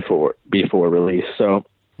before release. So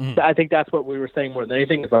I think that's what we were saying more than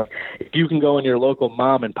anything is, like, if you can go in your local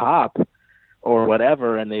mom and pop or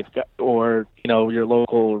whatever, and they've got, or your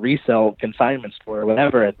local resale consignment store or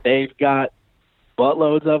whatever, and they've got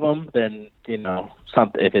buttloads of them, then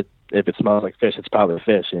something. If it smells like fish, it's probably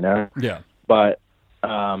fish. Yeah. But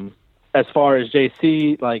as far as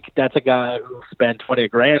JC, like, that's a guy who spent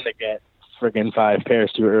 $20,000 to get friggin' 5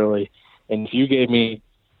 pairs too early, and if you gave me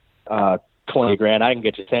 $20,000, I can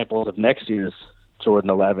get you samples of next year's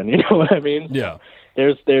Jordan 11. You know what I mean? Yeah.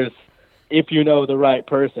 There's if you know the right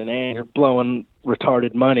person and you're blowing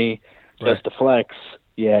retarded money just to flex,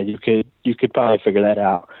 you could probably figure that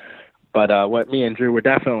out. But what me and Drew were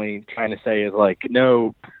definitely trying to say is, like,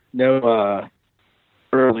 no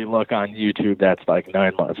early look on YouTube that's like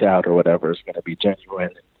 9 months out or whatever is going to be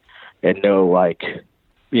genuine, and no, like,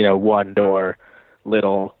 one door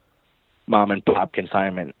little mom and pop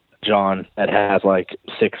consignment John that has like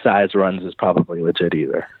 6 size runs is probably legit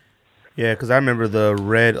either. Yeah, because I remember the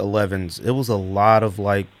red 11s. It was a lot of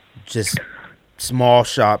like just small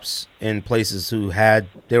shops in places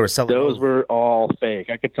they were selling those. Were all fake.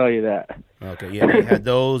 I could tell you that. Okay, yeah, they had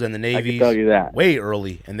those and the I navies can tell you that. way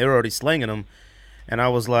early, and they were already slinging them. And I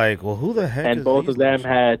was like, well, who the heck? And is both these of them guys?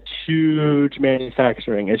 had huge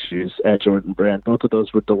manufacturing issues at Jordan Brand. Both of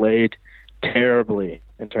those were delayed terribly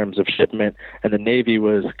in terms of shipment, and the Navy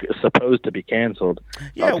was supposed to be canceled.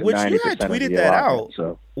 Yeah, which you had tweeted that out.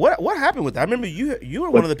 So what happened with that? I remember you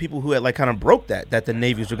were one of the people who had like kind of broke that the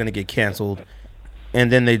Navies were going to get canceled,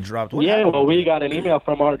 and then they dropped. What happened? Well, we got an email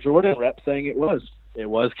from our Jordan rep saying it was. It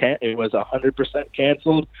was 100%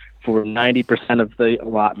 canceled for 90% of the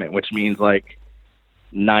allotment, which means like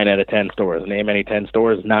 9 out of 10 stores. Name any 10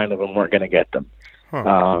 stores, 9 of them weren't going to get them.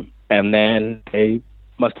 And then they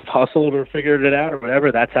must have hustled or figured it out or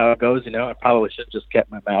whatever. That's how it goes. I probably should have just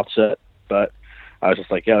kept my mouth shut, but I was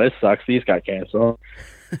just like, yo, this sucks. These got canceled.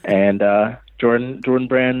 And Jordan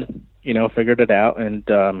Brand, figured it out, and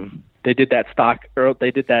they did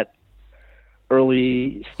that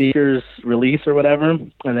early sneakers release or whatever,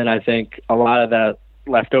 and then I think a lot of that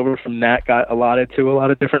leftover from that got allotted to a lot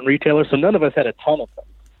of different retailers. So none of us had a ton of them,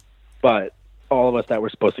 but all of us that were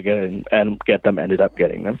supposed to get them ended up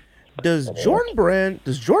getting them. Does Jordan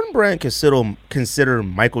Brand consider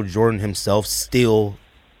Michael Jordan himself still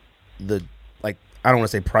the, like, I don't want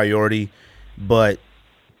to say priority, but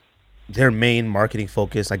their main marketing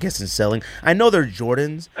focus, I guess, in selling? I know they're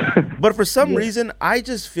Jordans, but for some reason, I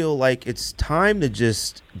just feel like it's time to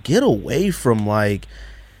just get away from, like,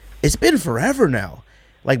 it's been forever now.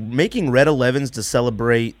 Like, making red 11s to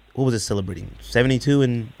celebrate, what was it celebrating?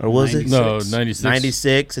 72 or was 96. it? No, 96.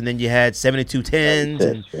 96, and then you had 72 10s,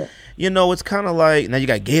 and it's kind of like, now you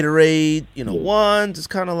got Gatorade, ones, it's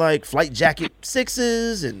kind of like Flight Jacket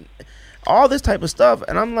 6s, and all this type of stuff.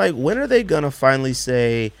 And I'm like, when are they going to finally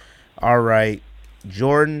say, all right,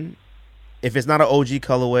 Jordan, if it's not an OG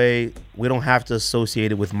colorway, we don't have to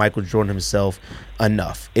associate it with Michael Jordan himself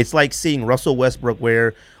enough. It's like seeing Russell Westbrook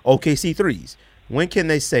wear OKC 3s. When can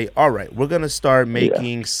they say, all right, we're going to start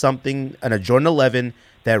making something, a Jordan 11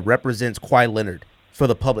 that represents Kawhi Leonard for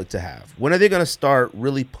the public to have? When are they going to start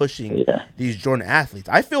really pushing these Jordan athletes?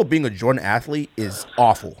 I feel being a Jordan athlete is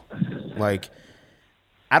awful. Like,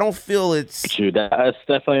 I don't feel it's... True. That's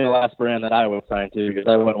definitely the last brand that I would sign to, because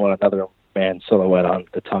I wouldn't want another man silhouette on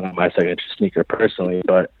the tongue of my signature sneaker personally.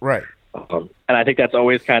 But right. And I think that's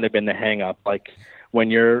always kind of been the hang-up. Like, when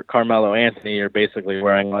you're Carmelo Anthony, you're basically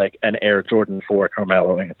wearing like an Air Jordan 4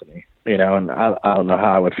 Carmelo Anthony, and I don't know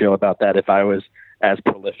how I would feel about that if I was as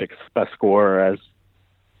prolific a scorer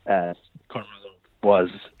as Carmelo was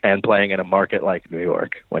and playing in a market like New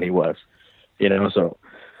York when he was, so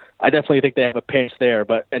I definitely think they have a pinch there.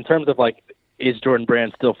 But in terms of like, is Jordan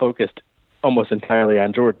Brand still focused almost entirely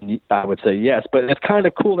on Jordan? I would say yes, but it's kind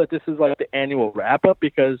of cool that this is like the annual wrap up,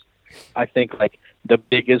 because I think like the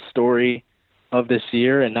biggest story of this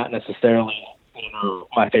year, and not necessarily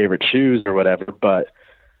my favorite shoes or whatever, but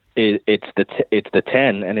it's the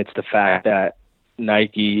 10, and it's the fact that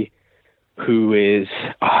Nike, who is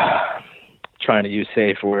trying to use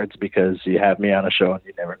safe words because you have me on a show and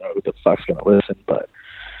you never know who the fuck's going to listen, but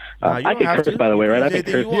I can curse, by the way, right? I can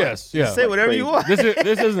curse. Yes, yeah. Say whatever you want. This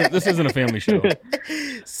isn't a family show.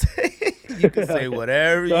 You can say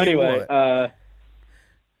whatever you anyway, want.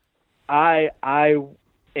 I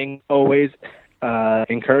always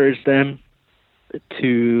encourage them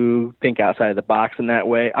to think outside of the box in that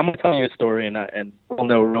way. I'm going to tell you a story, and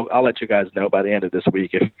I'll let you guys know by the end of this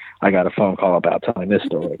week if I got a phone call about telling this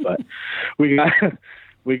story. But we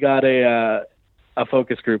got a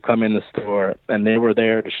focus group come in the store, and they were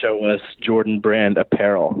there to show us Jordan Brand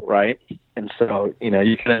apparel, right? And so,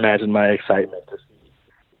 you can imagine my excitement to see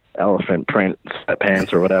elephant print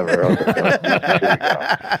sweatpants or whatever. I was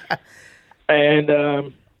like,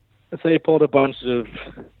 and so they pulled a bunch of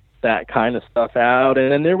that kind of stuff out, and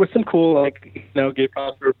then there was some cool, like, give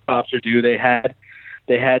props where props are due. They had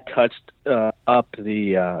touched up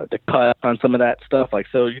the cut on some of that stuff, like,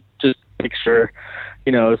 so you just picture,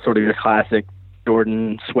 sort of your classic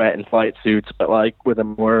Jordan sweat and flight suits, but like with a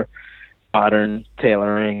more modern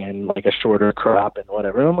tailoring and like a shorter crop and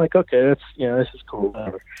whatever. And I'm like, okay, that's, this is cool,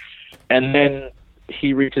 whatever. And then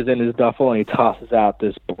he reaches in his duffel and he tosses out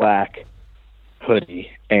this black hoodie,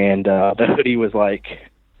 and the hoodie was like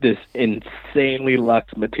this insanely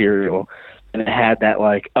luxe material, and it had that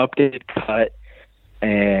like updated cut,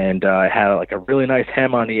 and it had like a really nice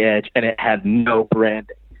hem on the edge, and it had no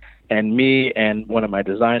branding. And me and one of my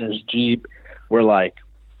designers, Jeep, were like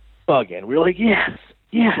bugging. We were like, yes,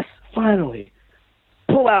 finally,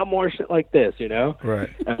 pull out more shit like this, Right.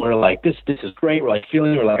 And we're like, this is great. We're like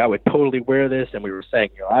feeling. We're like, I would totally wear this. And we were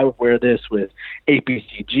saying, I would wear this with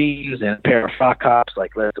APC jeans and a pair of frock cops.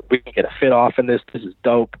 Like, we can get a fit off in this. This is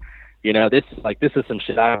dope. This is some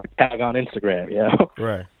shit I would tag on Instagram.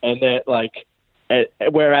 Right. And then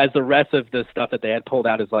whereas the rest of the stuff that they had pulled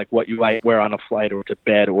out is like what you might wear on a flight or to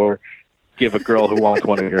bed or give a girl who wants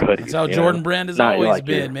one of your hoodies. That's how Jordan Brand has always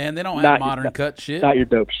been, man. They don't have modern cut shit. Not your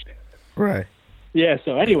dope shit. Right. Yeah,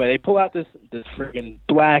 so anyway, they pull out this friggin'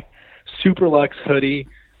 black super luxe hoodie,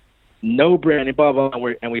 no branding, blah, blah,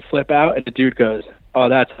 blah, and we flip out, and the dude goes, oh,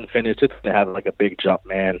 that's unfinished. It's going to have like a big jump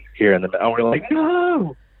man here in the middle. And we're like,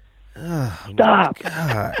 no, Stop.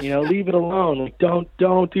 God. Leave it alone. Like, don't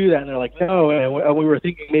do that. And they're like, no. And we were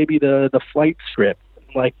thinking maybe the flight script.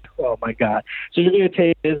 I'm like, oh my God. So you're going to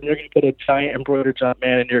take this and you're going to put a giant embroidered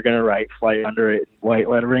Jumpman and you're going to write flight under it in white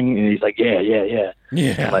lettering. And he's like, yeah.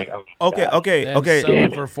 I'm like, oh, God. Okay. Sell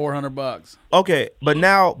it for $400. Okay, but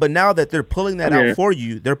now that they're pulling that out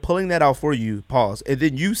for you, pause, and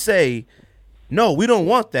then you say, no, we don't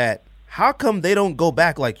want that. How come they don't go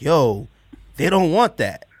back like, yo, they don't want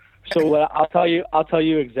that? So I'll tell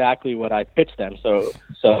you exactly what I pitched them. So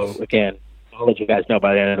again, I'll let you guys know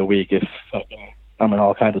by the end of the week if I'm in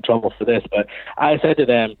all kinds of trouble for this. But I said to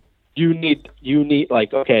them, you need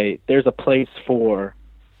like, okay, there's a place for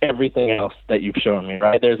everything else that you've shown me,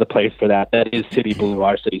 right? There's a place for that. That is City Blue,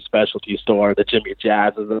 our city specialty store, the Jimmy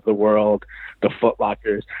Jazzes of the world, the Foot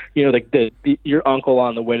Lockers. Your uncle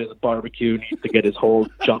on the way to the barbecue needs to get his whole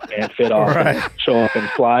Jumpman fit off and show up in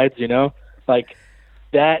slides, like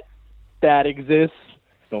that exists.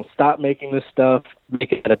 Don't stop making this stuff.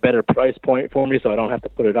 Make it at a better price point for me so I don't have to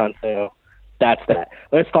put it on sale. That's that.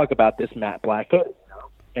 Let's talk about this matte black hood.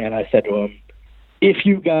 And I said to him, if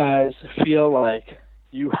you guys feel like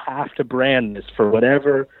you have to brand this for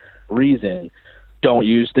whatever reason, don't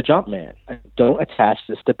use the Jumpman. Don't attach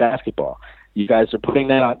this to basketball. You guys are putting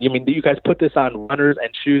that on. You guys put this on runners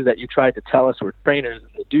and shoes that you tried to tell us were trainers,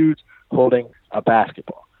 and the dude's holding a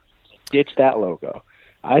basketball. Ditch that logo.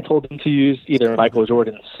 I told them to use either Michael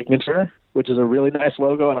Jordan's signature, which is a really nice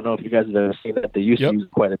logo. I don't know if you guys have ever seen that. They used to use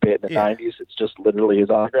it quite a bit in the 90s. It's just literally his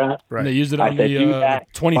autograph. Right. And they used it on the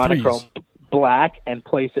 23s. Monochrome black and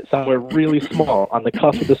place it somewhere really small on the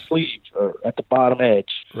cuff of the sleeve or at the bottom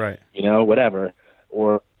edge. Right. Whatever.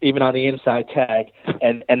 Or even on the inside tag.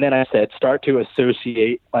 And then I said, start to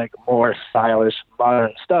associate like more stylish,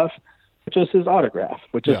 modern stuff, which is his autograph,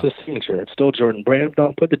 which is his signature. It's still Jordan Brand.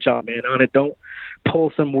 Don't put the Jumpman on it. Don't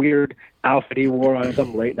pull some weird outfit he wore on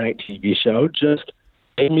some late night TV show. Just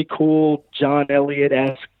make me cool, John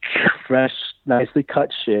Elliott-esque, fresh, nicely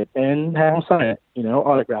cut shit and have him sign it,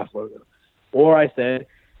 autograph logo. Or I said,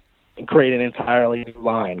 create an entirely new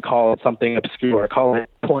line, call it something obscure, call it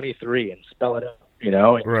 23 and spell it out,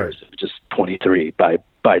 and just 23 by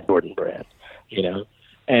Jordan Brand,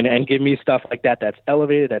 and give me stuff like that that's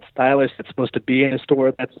elevated, that's stylish, that's supposed to be in a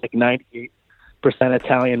store that's like 98%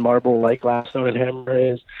 Italian marble like Gladstone and Hammer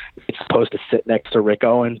is. It's supposed to sit next to Rick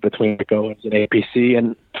Owens, between Rick Owens and APC,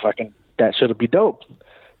 and fucking that should be dope.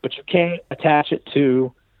 But you can't attach it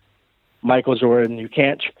to Michael Jordan. You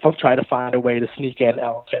can't try to find a way to sneak in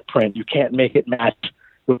elephant print. You can't make it match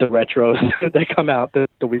with the retros that come out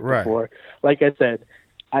the week before. Like I said,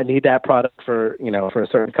 I need that product for a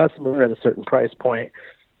certain customer at a certain price point.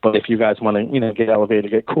 But if you guys want to, get elevated,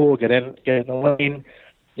 get cool, get in the lane,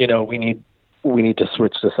 we need to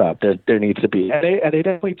switch this up. There needs to be. And they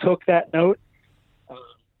definitely took that note.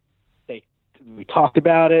 We talked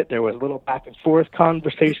about it. There was a little back and forth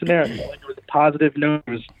conversation there. I felt like there was a positive note.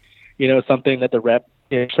 It was, something that the rep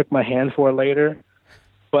shook my hand for later.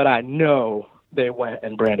 But I know they went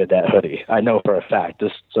and branded that hoodie. I know for a fact.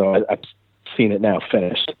 I've seen it now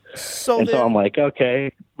finished. So I'm like,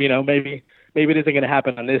 okay, maybe it isn't going to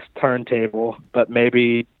happen on this turntable, but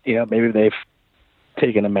maybe they've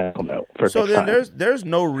taken a mental note for so then time. There's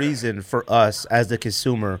no reason for us as the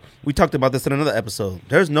consumer. We talked about this in another episode.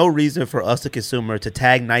 There's no reason for us, the consumer, to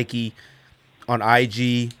tag Nike on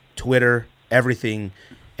IG, Twitter, everything,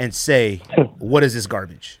 and say, what is this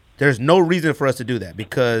garbage? There's no reason for us to do that,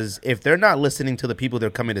 because if they're not listening to the people they're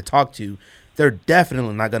coming to talk to, they're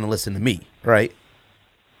definitely not going to listen to me, right?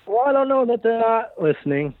 Well, I don't know that they're not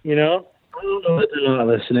listening, I don't know that they're not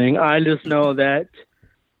listening. I just know that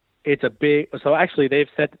it's a big. So actually, they've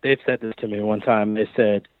said this to me one time. They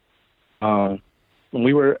said, when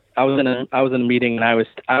I was in a meeting, and I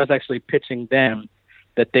was actually pitching them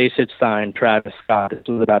that they should sign Travis Scott. This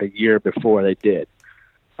was about a year before they did.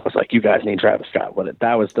 I was like, you guys need Travis Scott with it.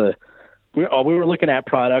 That was we were looking at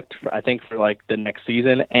product for like the next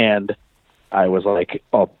season, and I was like,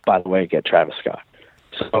 oh, by the way, get Travis Scott.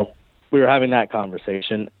 So we were having that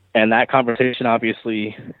conversation, and that conversation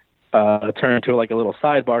obviously turned to like a little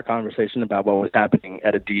sidebar conversation about what was happening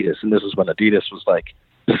at Adidas, and this is when Adidas was like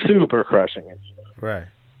super crushing it. Right.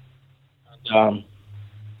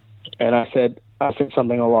 And I said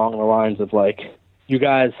something along the lines of like, you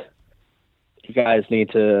guys need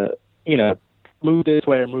to, move this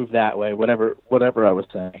way or move that way, whatever I was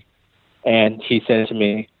saying. And he said to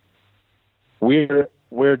me,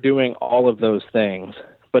 we're doing all of those things,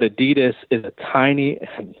 but Adidas is a tiny,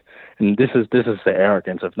 and this is the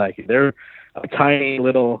arrogance of Nike. They're a tiny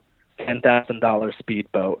little $10,000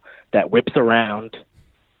 speedboat that whips around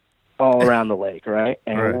all around the lake, right?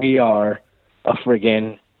 And Right. we are a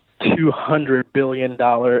friggin' $200 billion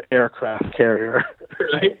aircraft carrier,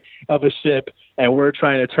 right, of a ship, and we're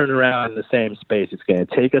trying to turn around in the same space. It's going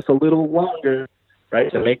to take us a little longer,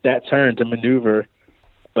 right, to make that turn, to maneuver,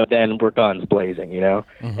 but then we're guns blazing, you know?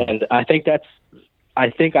 And I think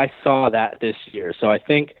I saw that this year. So I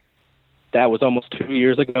think that was almost 2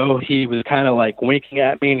 years ago. He was kind of like winking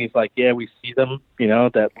at me, and he's like, yeah, we see them, you know,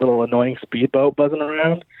 that little annoying speedboat buzzing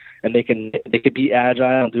around, and they could be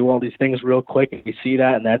agile and do all these things real quick, and we see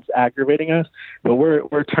that, and that's aggravating us. But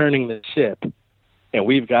we're turning the ship, and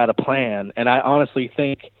we've got a plan. And I honestly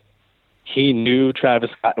think he knew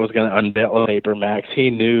Travis Scott was going to unveil a Vapor Max. He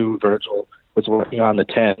knew Virgil was working on the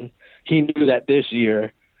 10. He knew that this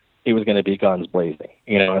year he was going to be guns blazing.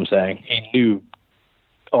 You know what I'm saying? He knew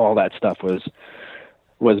all that stuff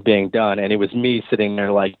was being done, and it was me sitting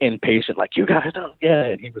there like impatient, like, you guys don't get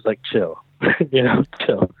it. He was like, chill, you know,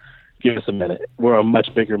 chill. Give us a minute. We're a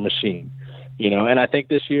much bigger machine, you know. And I think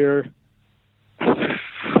this year,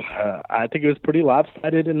 I think it was pretty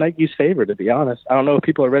lopsided in Nike's favor, to be honest. I don't know if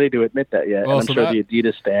people are ready to admit that yet. Well, and I'm so sure that- the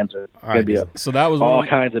Adidas fans are going to be So that was all one.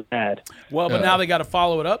 kinds of mad. Well, but now they got to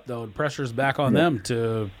follow it up, though. The pressure's back on them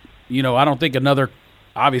to, you know, I don't think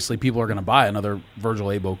obviously people are going to buy another Virgil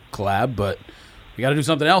Abloh collab, but we got to do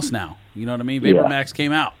something else now. You know what I mean? Vapor Yeah. Max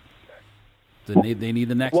came out. They need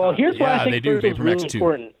the next. Well, hot- here's why Yeah, I they think do. Virgil's Vapor Max really 2.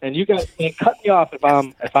 important. And you guys can cut me off if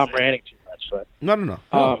I'm ranting too much, but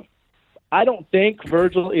No. I don't think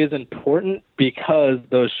Virgil is important because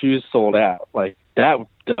those shoes sold out. Like that,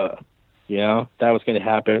 you know, that was going to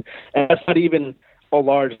happen. And that's not even a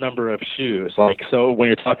large number of shoes. Like, so when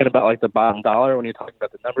you're talking about like the bottom dollar, when you're talking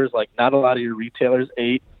about the numbers, like not a lot of your retailers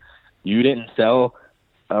ate. You didn't sell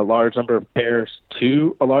a large number of pairs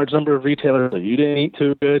to a large number of retailers, so you didn't eat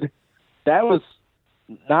too good. That was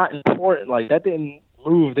not important. Like that didn't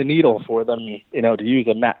move the needle for them, you know, to use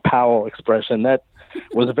a Matt Powell expression. That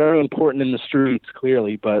was very important in the streets,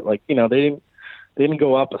 clearly, but like, you know, they didn't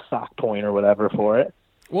go up a sock point or whatever for it.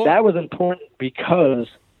 Well- That was important because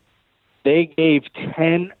they gave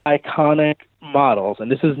 10 iconic models, and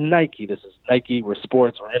this is Nike. We're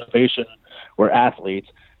sports, we're innovation, we're athletes,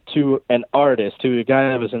 to an artist, to a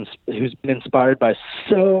guy that who's been inspired by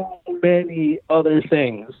so many other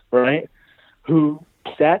things, right? Who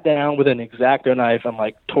sat down with an X-Acto knife and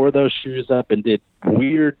like tore those shoes up and did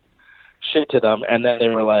weird shit to them, and then they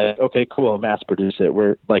were like, okay, cool, mass produce it.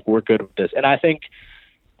 We're good with this. And I think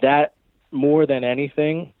that more than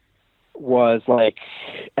anything was like,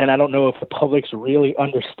 and I don't know if the public's really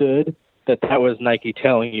understood that was Nike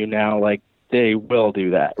telling you now, like, they will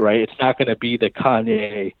do that, right? It's not going to be the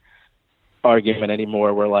Kanye argument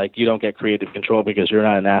anymore where like you don't get creative control because you're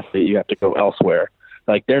not an athlete, you have to go elsewhere.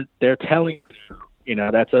 Like they're telling you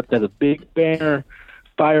know, that's a big banner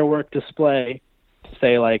firework display to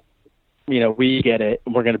say like, you know, we get it.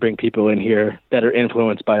 We're going to bring people in here that are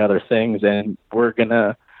influenced by other things, and we're going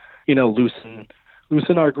to, you know, loosen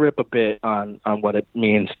our grip a bit on what it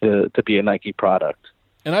means to be a Nike product.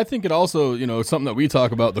 And I think it also, you know, it's something that we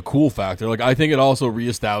talk about, the cool factor. Like, I think it also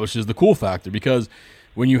reestablishes the cool factor because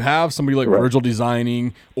when you have somebody like Virgil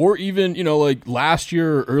designing, or even, you know, like last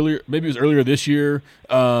year or earlier, maybe it was earlier this year,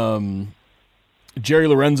 Jerry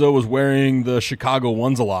Lorenzo was wearing the Chicago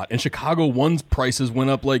ones a lot, and Chicago ones prices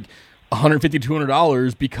went up like $150,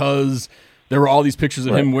 $200 because there were all these pictures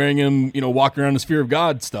of him wearing them, you know, walking around the Sphere of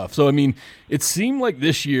God stuff. So, I mean, it seemed like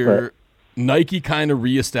this year Nike kind of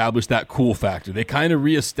reestablished that cool factor. They kind of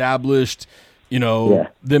reestablished, you know,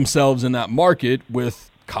 themselves in that market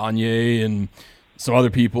with Kanye and some other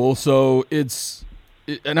people. So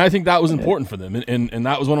and I think that was important for them. And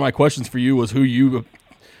that was one of my questions for you, was who you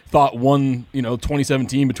thought won, you know,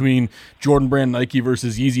 2017 between Jordan Brand Nike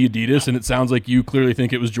versus Yeezy Adidas. And it sounds like you clearly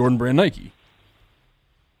think it was Jordan Brand Nike.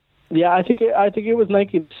 Yeah, I think it was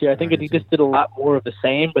Nike this year. I think Adidas did a lot more of the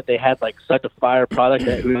same, but they had like such a fire product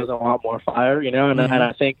that who doesn't want more fire, you know? And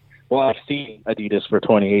I think, well, I've seen Adidas for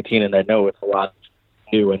 2018, and I know it's a lot of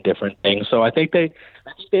new and different things. So I think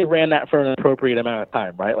they ran that for an appropriate amount of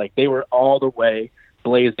time, right? Like they were all the way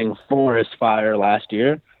blazing forest fire last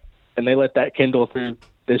year, and they let that kindle through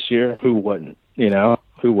this year. Who wouldn't? You know,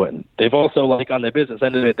 who wouldn't? They've also, like, on the business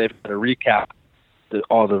end of it, they've got to recap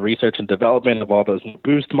all the research and development of all those new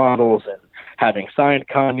Boost models, and having signed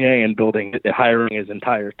Kanye and hiring his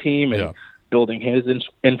entire team and building his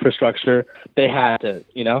infrastructure. They had to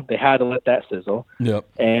let that sizzle. Yep.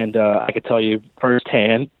 And I could tell you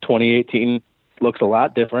firsthand, 2018 looks a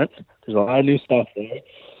lot different. There's a lot of new stuff there.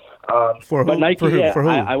 For but who? Nike, For who?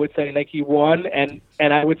 I would say Nike won, and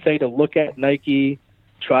I would say to look at Nike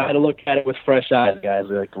try to look at it with fresh eyes, guys.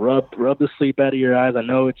 Like rub the sleep out of your eyes. I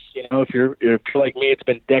know it's, if you're like me, it's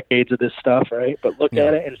been decades of this stuff, right? But look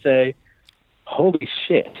at it and say, holy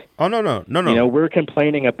shit. Oh no. We're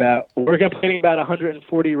complaining about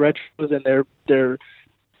 140 retros, and they're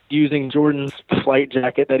using Jordan's flight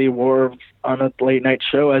jacket that he wore on a late night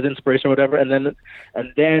show as inspiration or whatever, and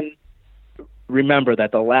then remember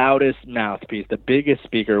that the loudest mouthpiece, the biggest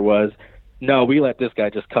speaker was, no, we let this guy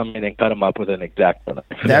just come in and cut him up with an X-Acto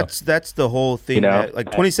knife. That's the whole thing. Like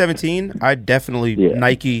 2017, I definitely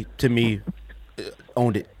Nike to me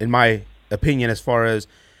owned it in my opinion as far as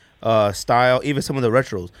style, even some of the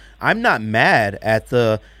retros. I'm not mad at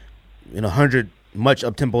the 100 much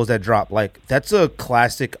up tempos that drop. Like that's a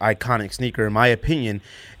classic, iconic sneaker in my opinion.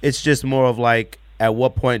 It's just more of like, at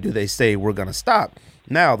what point do they say we're gonna stop?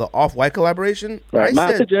 Now the Off-White collaboration. Right.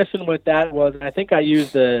 My suggestion with that was, I think I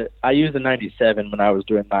used the 97 when I was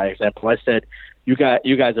doing my example. I said, you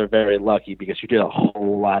guys are very lucky because you did a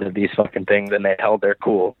whole lot of these fucking things and they held their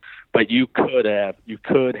cool. But you could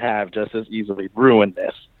have just as easily ruined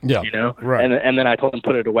this. Yeah. Right. And then I told them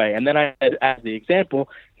put it away. And then I said, as the example,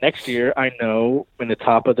 next year I know in the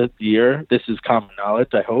top of the year, this is common knowledge,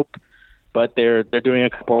 I hope, but they're doing a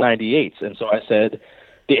couple 98s. And so I said,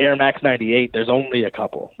 the Air Max 98, there's only a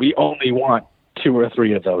couple. We only want 2 or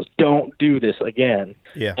 3 of those. Don't do this again.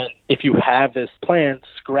 Yeah. And if you have this plan,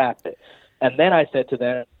 scrap it. And then I said to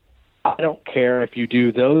them, I don't care if you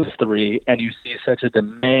do those 3 and you see such a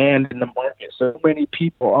demand in the market. So many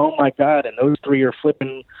people, oh my God, and those 3 are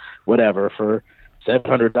flipping whatever for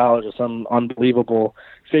 $700 or some unbelievable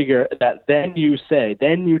figure, that then you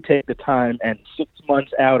take the time and 6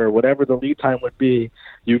 months out or whatever the lead time would be,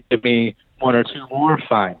 you give me 1 or 2 more,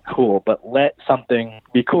 fine, cool, but let something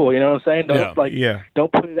be cool. You know what I'm saying?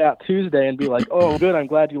 Don't put it out Tuesday and be like, oh, good, I'm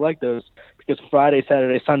glad you like those, because Friday,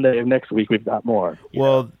 Saturday, Sunday of next week we've got more.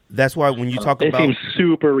 Well, that's why when you talk they about, seem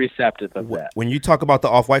super receptive of that. When you talk about the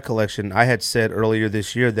Off-White collection, I had said earlier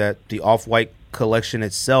this year that the Off-White collection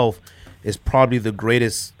itself is probably the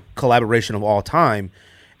greatest collaboration of all time,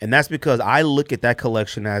 and that's because I look at that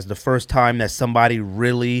collection as the first time that somebody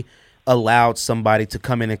really allowed somebody to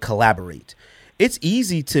come in and collaborate. It's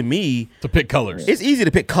easy to me to pick colors. It's easy to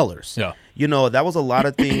pick colors. Yeah. That was a lot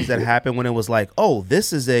of things that happened when it was like, oh,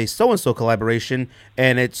 this is a so-and-so collaboration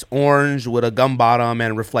and it's orange with a gum bottom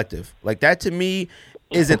and reflective. Like that to me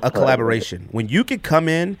isn't a collaboration. When you could come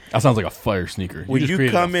in, that sounds like a fire sneaker. When you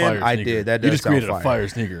come in, I did. That does you just sound created fire. a fire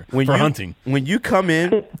sneaker for hunting. When you come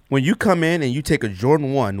in and you take a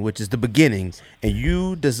Jordan 1, which is the beginning, and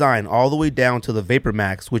you design all the way down to the Vapor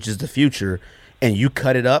Max, which is the future, and you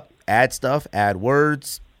cut it up, add stuff, add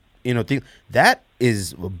words, things, that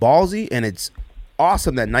is ballsy, and it's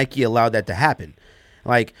awesome that Nike allowed that to happen.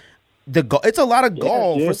 Like, it's a lot of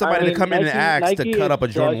gall for somebody to come in and ask to cut up a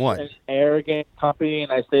Jordan 1. An arrogant company,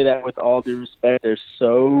 and I say that with all due respect. They're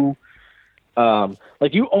so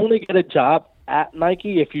you only get a job at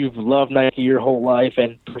Nike if you've loved Nike your whole life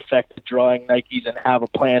and perfected drawing Nikes and have a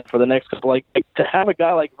plan for the next couple. Like to have a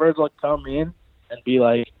guy like Virgil come in and be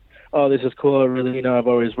like, oh, this is cool. I really, I've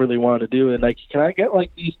always really wanted to do it. Like, can I get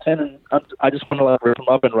like these 10? And I just want to rip them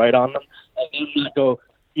up and write on them, and then just go,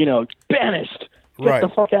 banished. Get the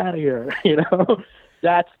fuck out of here.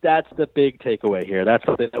 That's the big takeaway here. That's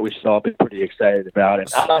something that we should all be pretty excited about.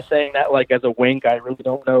 And I'm not saying that like as a wink. I really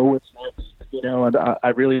don't know what's next. And I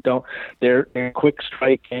really don't. Their quick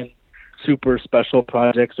strike and super special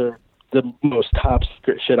projects are the most top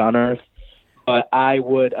secret shit on earth. But I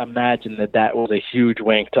would imagine that was a huge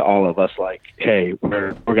wink to all of us. Like, hey,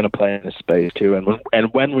 we're going to play in this space too.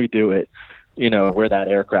 And when we do it, we're that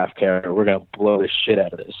aircraft carrier. We're going to blow the shit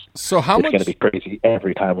out of this. So it's going to be crazy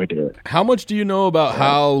every time we do it. How much do you know about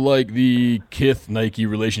how the Kith Nike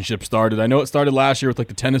relationship started? I know it started last year with the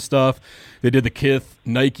tennis stuff. They did the Kith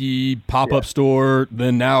Nike pop-up store.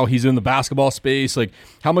 Then now he's in the basketball space. Like,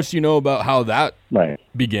 how much do you know about how that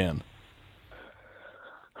began?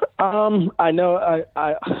 I know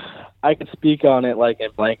I could speak on it like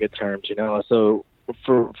in blanket terms, So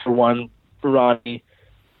for one, Ronnie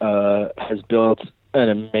has built an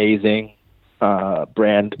amazing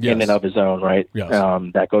brand in and of his own, right? Yes.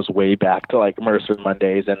 That goes way back to like Mercer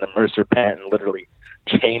Mondays and the Mercer pant, and literally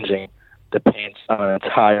changing the pants on an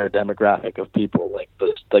entire demographic of people.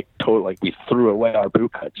 We threw away our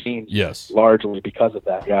bootcut jeans, largely because of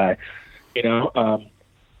that guy,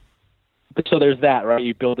 But so there's that, right?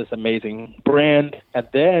 You build this amazing brand, and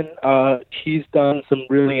then he's done some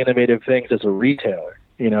really innovative things as a retailer.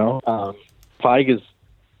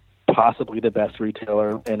 possibly the best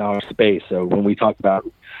retailer in our space. So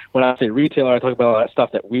when I say retailer, I talk about all that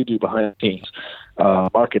stuff that we do behind the scenes,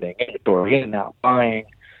 marketing, inventory, in and out, buying,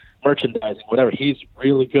 merchandising, whatever. He's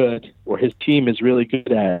really good, or his team is really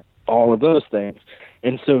good at all of those things.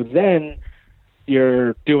 And so then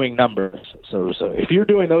you're doing numbers. So if you're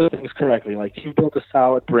doing those things correctly, like you built a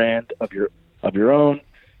solid brand of your own,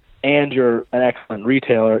 and you're an excellent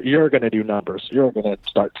retailer, you're going to do numbers. You're going to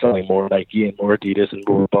start selling more Nike and more Adidas and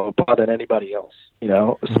more blah, blah, blah than anybody else,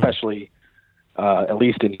 especially at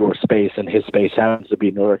least in your space. And his space happens to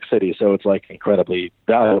be New York City, so it's like incredibly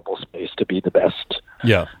valuable space to be the best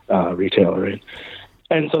retailer in.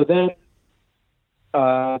 And so then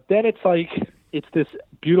it's like it's this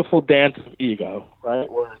beautiful dance of ego, right?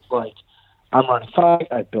 Where it's like, I'm Ronnie Fieg,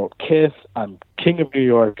 I built Kith, I'm king of New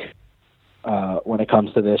York. When it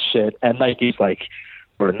comes to this shit, and Nike's like,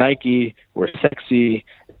 we're Nike, we're sexy,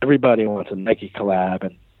 everybody wants a Nike collab,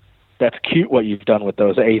 and that's cute what you've done with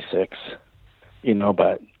those Asics,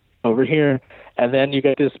 but over here, and then you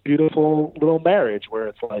get this beautiful little marriage where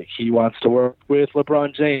it's like he wants to work with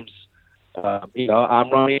LeBron James. I'm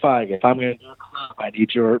Ronnie Fieg. If I'm going to do a collab, I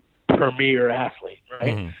need your premier athlete,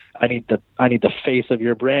 right? Mm-hmm. I need the face of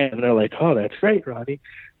your brand, and they're like, oh, that's great, Ronnie.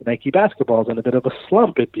 Nike basketball's in a bit of a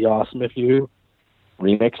slump. It'd be awesome if you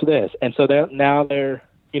remix this. And so now they're,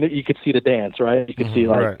 you could see the dance, right? You could see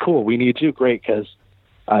like, right. Cool, we need you, great, because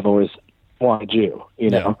I've always wanted you,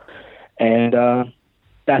 know? And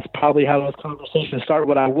that's probably how those conversations start.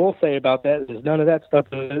 What I will say about that is none of that stuff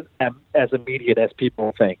is as immediate as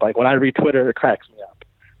people think. Like when I read Twitter, it cracks me up,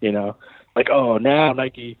 like, oh, now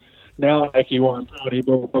Nike wants blah,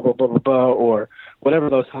 blah, blah, blah, blah, blah, or whatever.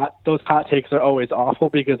 Those hot takes are always awful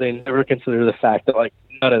because they never consider the fact that like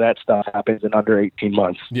none of that stuff happens in under 18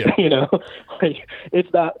 months. Yeah. Like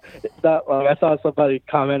it's not like I saw somebody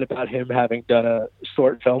comment about him having done a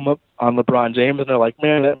short film on LeBron James, and they're like,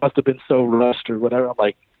 man, that must have been so rushed or whatever. I'm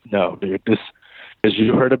like, no, dude, this, because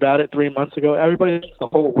you heard about it 3 months ago. Everybody thinks the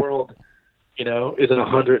whole world, is in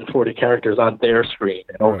 140 characters on their screen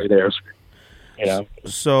and only their screen.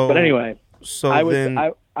 So, but anyway,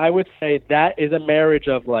 I would say that is a marriage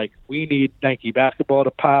of like, we need Nike basketball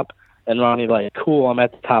to pop, and Ronnie like, cool, I'm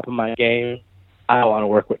at the top of my game, I want to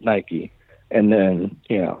work with Nike, and then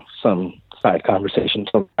some side conversation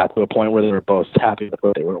got to a point where they were both happy with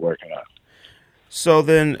what they were working on. So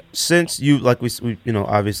then, since you we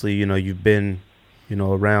obviously you've been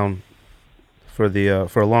around for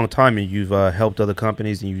a long time, and you've helped other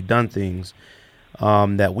companies and you've done things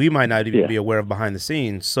that we might not even be aware of behind the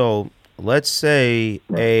scenes. So let's say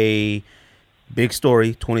a big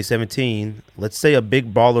story, 2017, let's say a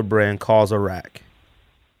big baller brand calls a rack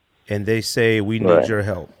and they say, we need your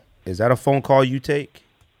help. Is that a phone call you take?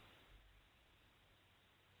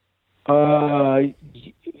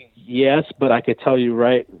 Yes, but I could tell you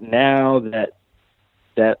right now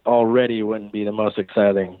that already wouldn't be the most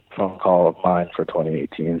exciting phone call of mine for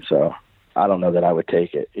 2018. So I don't know that I would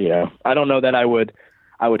take it. I don't know that I would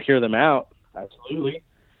hear them out. Absolutely.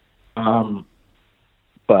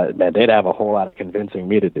 But man, they'd have a whole lot of convincing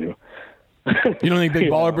me to do. You don't think big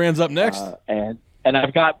baller brand's up next? And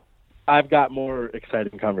I've got more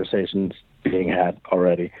exciting conversations being had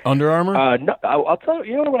already. Under Armour? No, I'll tell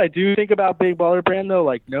you. What I do think about big baller brand though,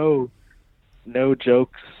 like no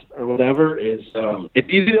jokes or whatever, is it's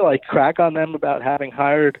easy to like crack on them about having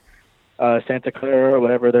hired Santa Clara or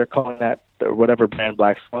whatever they're calling that, or whatever brand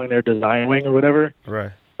Black's calling their design wing or whatever.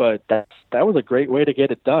 Right. But that was a great way to get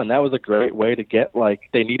it done. That was a great way to get, like,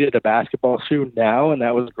 they needed a basketball shoe now, and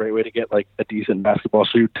that was a great way to get like a decent basketball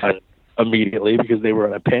shoe done immediately because they were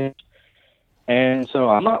in a pinch. And so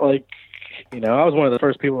I'm not like, I was one of the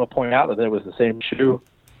first people to point out that it was the same shoe.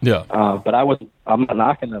 Yeah. But I'm not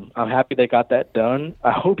knocking them. I'm happy they got that done.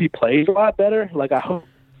 I hope he plays a lot better. Like I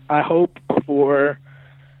hope for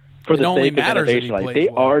the sake of innovation, like they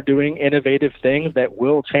are doing innovative things that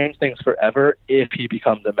will change things forever if he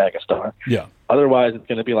becomes a megastar. Yeah. Otherwise, it's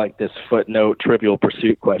going to be like this footnote Trivial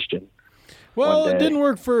Pursuit question. Well, it didn't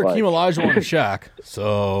work for Hakeem Olajuwon and Shaq,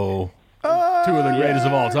 so two of the greatest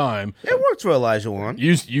of all time. It worked for Olajuwon.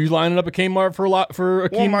 You lining up a Kmart for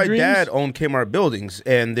Hakeem? Well, my Dreams? dad owned Kmart buildings,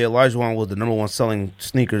 and the Olajuwon was the number one selling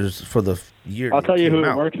sneakers for the year. I'll tell you who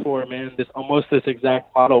it worked for, man. This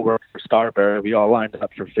exact model worked for Starberry. We all lined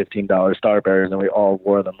up for $15 Starberries, and we all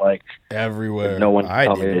wore them like everywhere. No one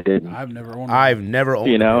told me they didn't. I've never owned. I've never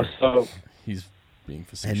owned. So he's being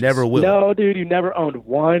facetious. And never will. No, dude, you never owned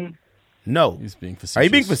one. No, he's being Are facetious. you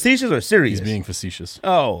being facetious or serious? He's being facetious.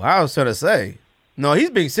 Oh, I was trying to say. No,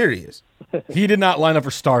 he's being serious. He did not line up for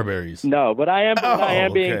Starberries. No, but what I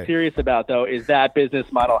am being okay. serious about, though, is that business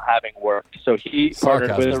model having worked. So he partnered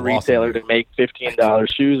Sarcasm with is a retailer awesome. to make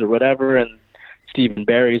 $15 shoes or whatever, and Stephen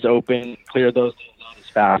Barry's open, clear those things out as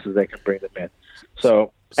fast as they can bring them in.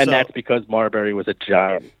 So that's because Marbury was a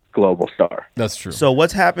giant global star. That's true. So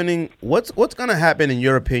what's happening? What's going to happen in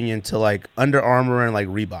your opinion to like Under Armour and like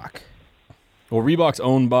Reebok? Well, Reebok's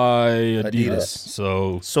owned by Adidas. Adidas.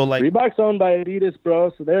 So So like, Reebok's owned by Adidas,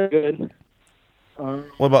 bro, so they're good.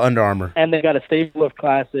 what about Under Armour? And they got a stable of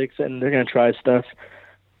classics, and they're going to try stuff.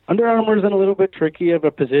 Under Armour's in a little bit tricky of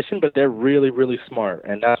a position, but they're really, really smart,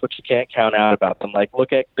 and that's what you can't count out about them. Like,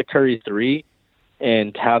 look at the Curry 3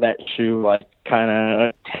 and how that shoe, like, kind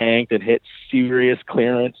of tanked and hit serious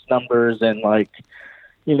clearance numbers and, like,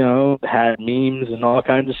 you know, had memes and all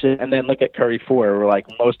kinds of shit. And then look at Curry 4, where, like,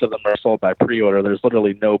 most of them are sold by pre-order. There's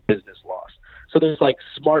literally no business loss. So there's, like,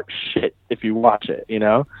 smart shit if you watch it, you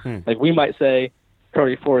know? Like, we might say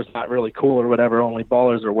Curry 4 is not really cool or whatever, only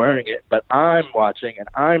ballers are wearing it. But I'm watching and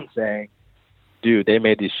I'm saying, dude, they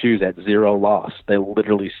made these shoes at zero loss. They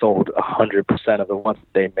literally sold 100% of the ones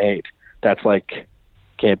they made. That's, like,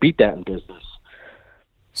 can't beat that in business.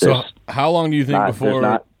 So how long do you think There's before?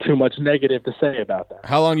 not too much negative to say about that.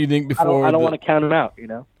 How long do you think before? I don't want to count them out, you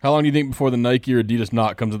know? How long do you think before the Nike or Adidas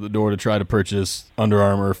knock comes at the door to try to purchase Under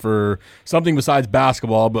Armour for something besides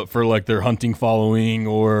basketball, but for like their hunting following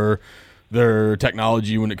or their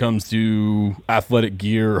technology when it comes to athletic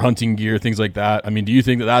gear, hunting gear, things like that? I mean, do you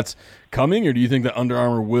think that that's coming, or do you think that Under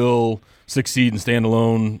Armour will succeed and stand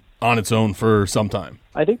alone on its own for some time?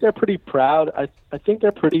 I think they're pretty proud. I think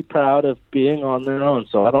they're pretty proud of being on their own.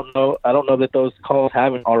 So I don't know that those calls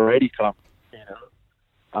haven't already come. You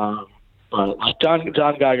know, but like John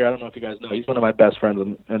Geiger, I don't know if you guys know, he's one of my best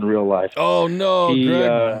friends in real life. Oh no, He,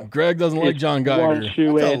 Greg doesn't like John Geiger. One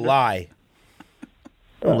shoe That's a in. lie.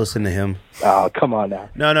 Don't listen to him. Oh, come on now.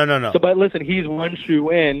 No. So, but listen, he's one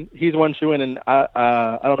shoe in, and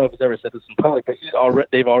I don't know if he's ever said this in public, but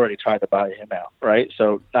they've already tried to buy him out, right?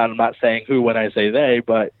 So I'm not saying who when I say they,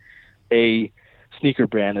 but a sneaker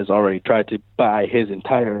brand has already tried to buy his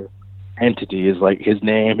entire entity, is like his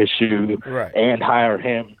name, his shoe, Right. and hire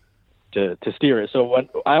him to steer it. So when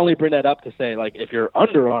I only bring that up to say, like, if you're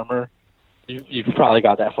Under Armour, you've probably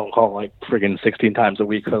got that phone call like friggin' 16 times a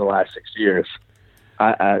week for the last 6 years.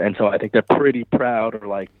 And so I think they're pretty proud, or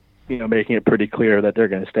like, you know, making it pretty clear that they're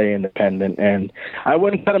going to stay independent. And I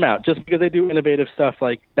wouldn't cut them out just because they do innovative stuff.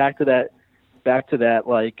 Like back to that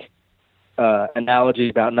like analogy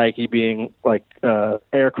about Nike being like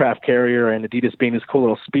aircraft carrier and Adidas being this cool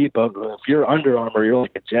little speedboat. If you're Under Armour, you're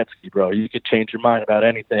like a jet ski, bro. You could change your mind about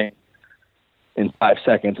anything in 5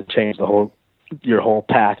 seconds and change your whole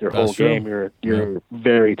path, your whole That's true. game. You're a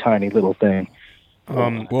very tiny little thing.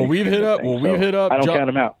 Well, we've hit up. I don't count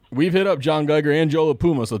them out. We've hit up John Geiger and Joe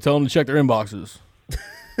LaPuma, so tell them to check their inboxes.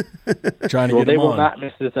 Trying to Well, get they them will on. not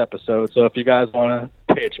miss this episode. So if you guys want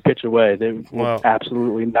to pitch away, they will Well,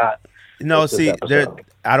 absolutely not. No, miss this see, episode.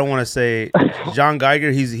 I don't want to say John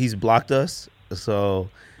Geiger. He's blocked us. So,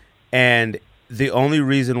 and the only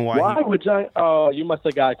reason why. Would John? Oh, you must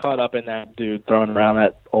have got caught up in that dude throwing around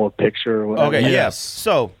that old picture. Or whatever. Okay, Yes. yes.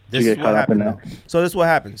 So this You is get what caught up in happened. that. Though. So this is what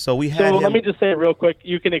happened. So we had So him. let me just say it real quick.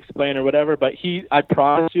 You can explain or whatever, but I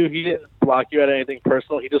promise you, he didn't block you at anything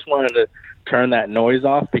personal. He just wanted to turn that noise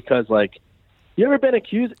off because, like, you ever been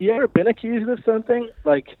accused of something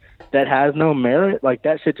like that has no merit? Like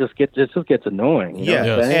that shit just gets annoying. You know Yeah, what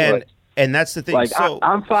I'm saying? and Like, and that's the thing. Like so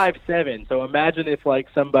I'm 5'7", so imagine if like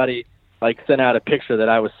somebody like sent out a picture that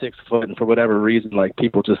I was 6 foot, and for whatever reason, like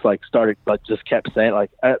people just like started like just kept saying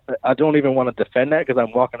like I don't even want to defend that because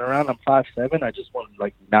I'm walking around, I'm 5'7". I just want to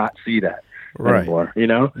like not see that anymore, you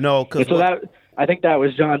know? no, And because so I think that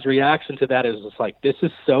was John's reaction to that, is just like, this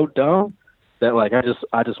is so dumb that like I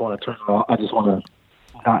just want to turn it off. I just want to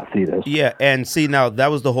not see this. yeah, and see now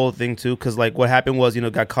that was the whole thing too. Because like what happened was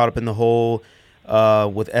got caught up in the whole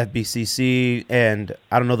with FBCC and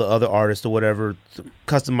I don't know the other artist or whatever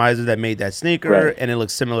customizer that made that sneaker, Right. and it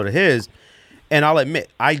looks similar to his. And I'll admit,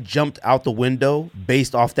 I jumped out the window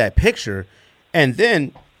based off that picture, and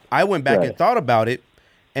then I went back Right. and thought about it,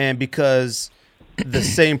 and because the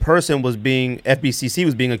same person FBCC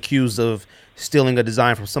was being accused of stealing a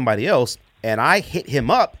design from somebody else, and I hit him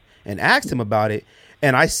up and asked him about it,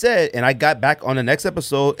 and I said, and I got back on the next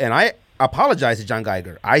episode, and I apologized to John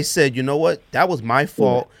Geiger. I said, you know what, that was my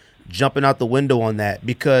fault jumping out the window on that,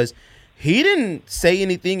 because he didn't say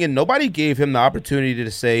anything and nobody gave him the opportunity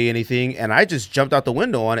to say anything, and I just jumped out the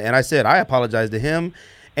window on it, and I said I apologize to him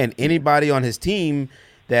and anybody on his team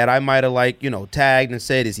that I might have tagged and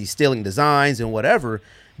said, is he stealing designs and whatever,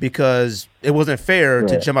 because it wasn't fair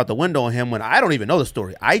to Right. jump out the window on him when I don't even know the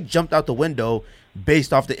story. I jumped out the window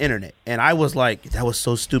based off the internet, and I was like, that was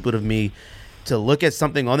so stupid of me to look at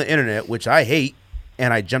something on the internet, which I hate,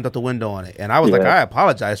 and I jumped out the window on it. And I was like, Yeah. I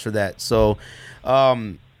apologize for that. So,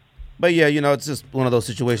 but yeah, it's just one of those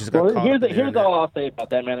situations. Got Well, caught up in the here's internet. all I'll say about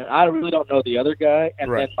that, man. I really don't know the other guy,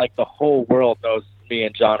 and Right. then like the whole world knows me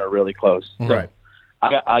and John are really close. So Right.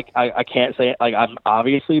 I can't say like I'm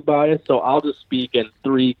obviously biased, so I'll just speak in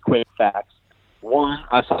 3 quick facts. One,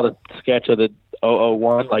 I saw the sketch of the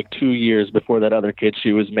 001 like 2 years before that other kid's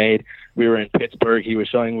shoe was made. We were in Pittsburgh. He was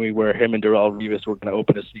showing me where him and Darrell Revis were going to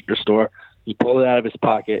open a sneaker store. He pulled it out of his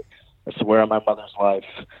pocket. I swear on my mother's life,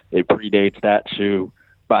 it predates that shoe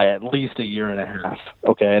by at least a year and a half.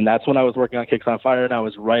 Okay, and that's when I was working on Kicks on Fire, and I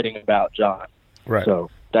was writing about John. Right. So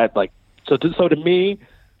that so to me,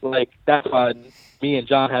 like that's why me and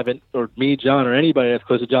John haven't, or me, John, or anybody that's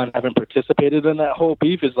close to John haven't participated in that whole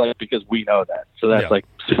beef is like because we know that. So that's Yeah. like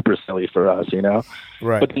super silly for us,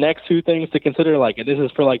 Right. But the next 2 things to consider, like, and this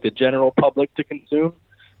is for like the general public to consume.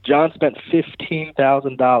 John spent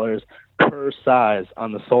 $15,000 per size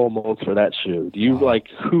on the sole molds for that shoe. Do you like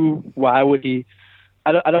who? Why would he?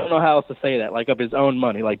 I don't know how else to say that. Like of his own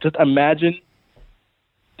money. Like just imagine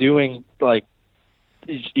doing like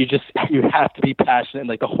you have to be passionate.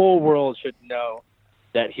 Like the whole world should know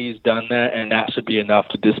that he's done that, and that should be enough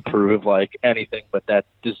to disprove like anything. But that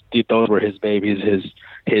just those were his babies,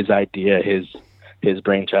 his idea, his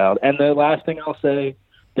brainchild. And the last thing I'll say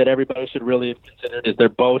that everybody should really have considered is they're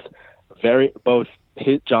both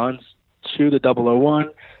John's shoe, the 001,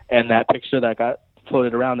 and that picture that got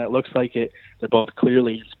floated around that looks like it. They're both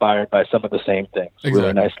clearly inspired by some of the same things. Exactly.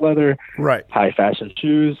 Really nice leather, Right. high fashion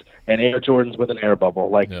shoes, and Air Jordans with an air bubble.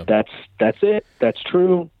 Like Yeah. that's it. That's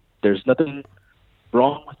true. There's nothing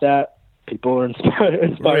wrong with that. People are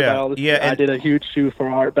inspired by all this. Yeah, I and- did a huge shoe for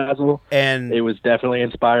Art Basel. And It was definitely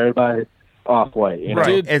inspired by Off-White. You know?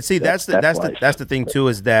 right. And see, that's life. the thing too,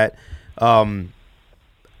 is that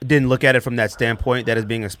didn't look at it from that standpoint that is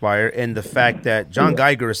being inspired, and the fact that John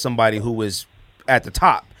Geiger is somebody who was at the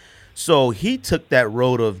top, so he took that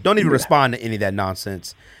road of don't even respond to any of that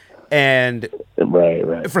nonsense, and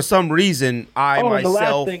Right. for some reason I And the last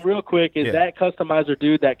myself thing, real quick, is Yeah. that customizer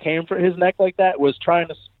dude that came for his neck like that was trying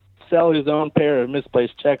to sell his own pair of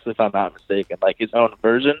misplaced checks, if I'm not mistaken, like his own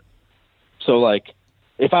version. So, like,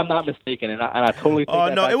 if I'm not mistaken, and I totally think Oh,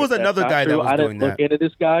 that no, back it was if that's another not guy that true. was I doing didn't look that. into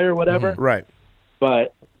this guy or whatever, right.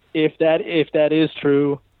 but if that is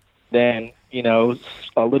true, then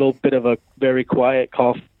a little bit of a very quiet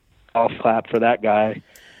golf clap for that guy.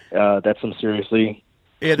 That's some seriously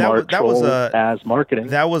Yeah, smart that was troll as marketing.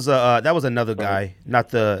 that was another guy, not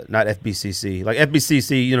FBCC. Like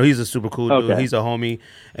FBCC, he's a super cool dude. Okay. He's a homie,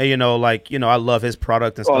 and I love his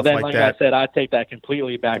product and Well, stuff then, like like that. I said, I take that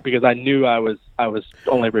completely back because I knew I was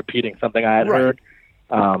only repeating something I had Right. heard.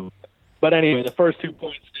 But anyway, the first 2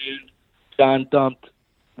 points, dude. John dumped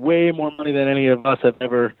way more money than any of us have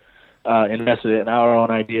ever invested in our own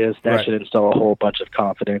ideas. That Right. should instill a whole bunch of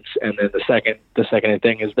confidence. And then the second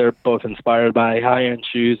thing is they're both inspired by high end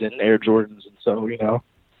shoes and Air Jordans, and so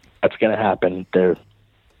that's going to happen. They're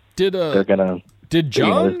gonna. Did There's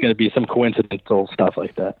John going to be some coincidental stuff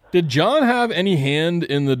like that. did John have any hand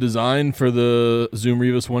in the design for the Zoom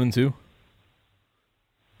Revis 1 and 2?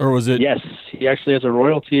 Or was it Yes, he actually has a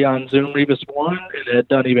royalty on Zoom Revis 1 and had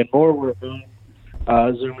done even more work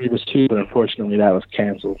on Zoom Revis 2, but unfortunately that was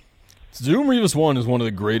canceled. Zoom Revis 1 is one of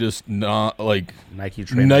the greatest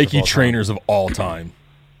Nike trainers of all time.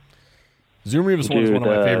 Zoom Revis 1 is one of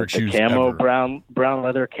my favorite shoes the camo ever. brown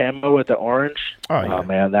leather camo with the orange. Oh, yeah.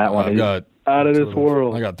 Man, that one I've is got out of this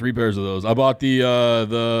world. I got 3 pairs of those. I bought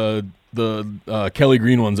the Kelly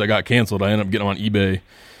Green ones that got canceled. I ended up getting them on eBay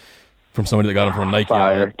from somebody that got them from a Nike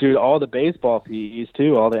Fire. outlet. Dude, all the baseball PEs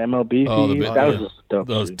too, all the MLB PEs. That was just dope.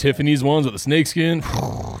 Those dude. Tiffany's ones with the snakeskin.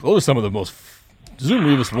 Those are some of the most. Zoom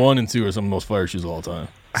Revis 1 and 2 are some of the most fire shoes of all time.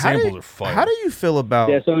 Samples are fire. How do you feel about?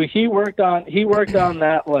 Yeah, so he worked on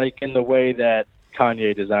that like in the way that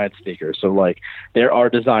Kanye designed sneakers. So like there are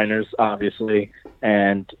designers obviously,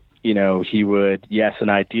 and he would an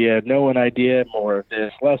idea, no an idea, more of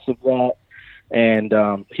this, less of that. And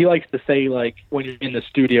he likes to say, like, when you're in the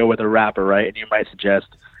studio with a rapper, right, and you might suggest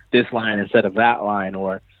this line instead of that line,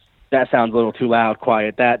 or that sounds a little too loud,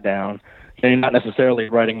 quiet that down. And you're not necessarily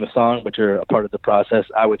writing the song, but you're a part of the process.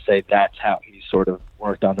 I would say that's how he sort of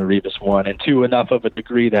worked on the Revis 1 and 2 enough of a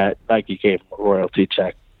degree that Nike gave him a royalty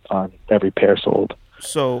check on every pair sold.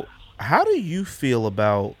 So, how do you feel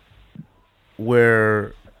about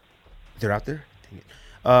where they're out there? Dang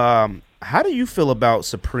it. How do you feel about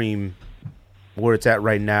Supreme where it's at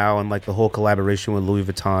right now, and like the whole collaboration with Louis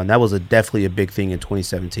Vuitton, that was definitely a big thing in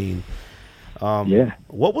 2017. Yeah.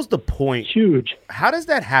 What was the point? Huge. How does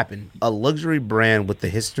that happen? A luxury brand with the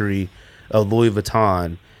history of Louis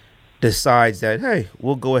Vuitton decides that, hey,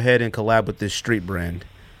 we'll go ahead and collab with this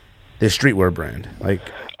this streetwear brand. Like,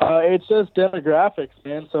 it's just demographics,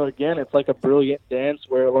 man. So again, it's like a brilliant dance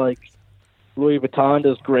where like Louis Vuitton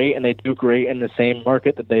does great, and they do great in the same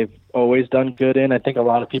market that they've always done good in. I think a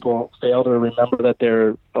lot of people fail to remember that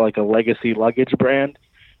they're like a legacy luggage brand.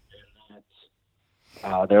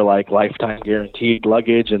 They're like lifetime guaranteed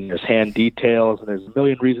luggage, and there's hand details, and there's a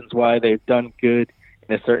million reasons why they've done good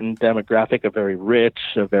in a certain demographic, a very rich,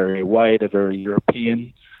 a very white, a very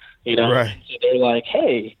European, Right. So they're like,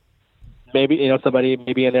 hey, maybe, somebody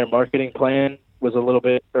maybe in their marketing plan was a little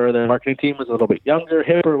bit, or their marketing team was a little bit younger,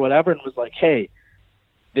 hip, or whatever, and was like, hey,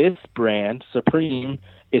 this brand, Supreme,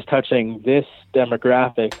 is touching this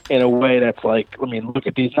demographic in a way that's like, look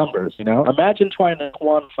at these numbers, Imagine trying to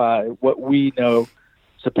quantify what we know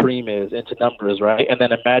Supreme is into numbers, right? And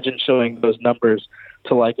then imagine showing those numbers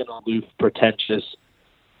to like an aloof, pretentious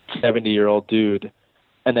 70-year-old dude,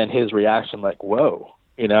 and then his reaction like, whoa,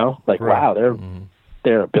 like, Right. wow, they're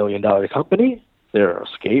 $1 billion company. They're a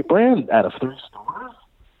skate brand out of 3 stores.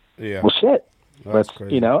 Yeah. Well, shit. That's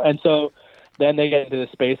crazy. And so then they get into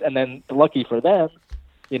the space, and then lucky for them,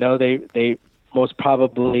 they most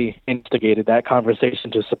probably instigated that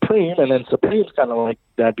conversation to Supreme, and then Supreme's kind of like,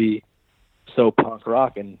 that'd be so punk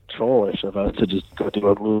rock and trollish of us to just go do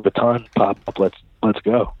a Louis Vuitton pop up. Let's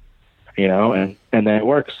go, and then it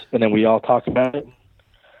works, and then we all talk about it.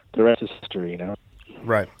 The rest is history,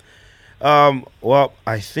 Right. Well,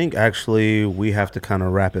 I think actually we have to kind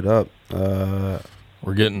of wrap it up.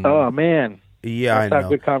 We're getting. Oh man, Yeah, that's I how know.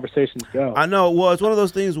 good conversations go. I know. Well, it's one of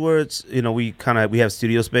those things where it's we have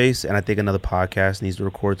studio space, and I think another podcast needs to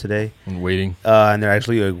record today, I'm waiting. and they're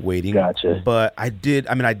actually waiting. Gotcha. But I did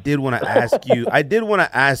want to ask you. I did want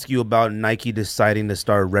to ask you about Nike deciding to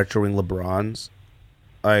start retroing LeBrons.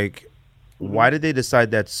 Like, why did they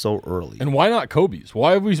decide that so early? And why not Kobe's?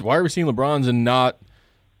 Why are we seeing LeBrons and not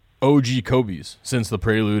OG Kobe's since the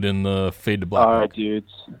Prelude and the Fade to Black? All right,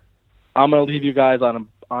 dudes. I'm gonna leave you guys on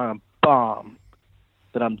a bomb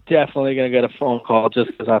that I'm definitely gonna get a phone call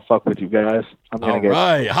just because I fuck with you guys. I'm gonna All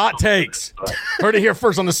right, hot takes. Heard it here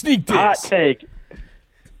first on the Sneak Dish. hot take.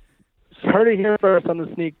 Heard it here first on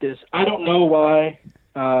the Sneak Dish. I don't know why.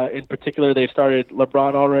 In particular, they've started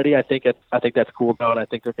LeBron already. I think that's cool though, and I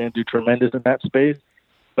think they're going to do tremendous in that space.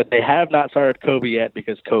 But they have not started Kobe yet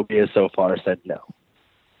because Kobe has so far said no.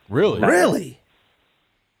 Really? Really?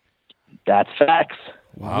 That's facts.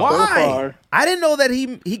 Wow. Why? So far, I didn't know that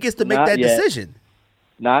he gets to make Not that yet. decision.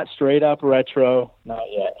 not straight up retro. Not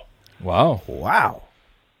yet. Wow. Wow.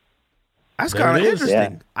 That's There kind it of is.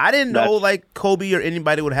 interesting. Yeah. I didn't know That's- like Kobe or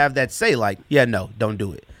anybody would have that say. Like, yeah, no, don't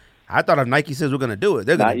do it. I thought if Nike says we're going to do it,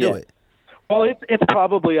 they're going Not to do yet. it. Well, it's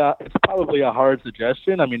probably a hard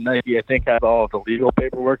suggestion. I mean, Nike, I think, has all of the legal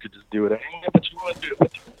paperwork to just do it anyway, but you want to do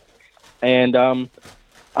it. And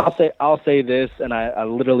I'll say this, and I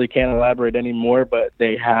literally can't elaborate anymore. But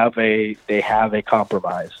they have a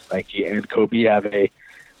compromise. Nike and Kobe have a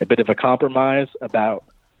bit of a compromise about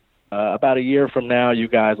a year from now. You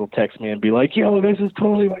guys will text me and be like, "Yo, this is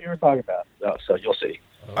totally what you were talking about." So you'll see.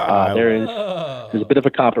 There's a bit of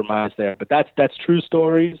a compromise there, but that's true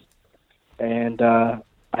stories. And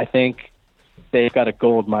I think they've got a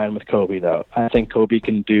gold mine with Kobe, though. I think Kobe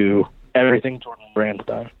can do everything Jordan Brand's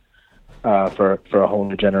done for a whole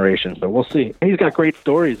new generation. So we'll see. He's got great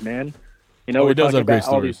stories, man. He We're does talking have great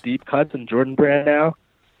about all these stories. deep cuts in Jordan Brand now.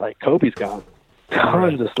 Like Kobe's got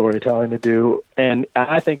tons of storytelling to do, and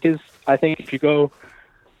I think if you go,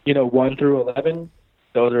 1 through 11,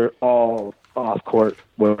 those are all off court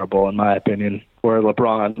wearable, in my opinion. Where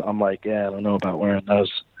LeBron, I'm like, yeah, I don't know about wearing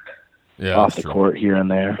those. Yeah, Off that's the true. court here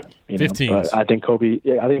and there. 15s. But I think Kobe.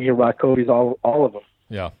 Yeah, I think you're right. Kobe's all of them.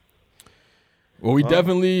 Yeah. Well, we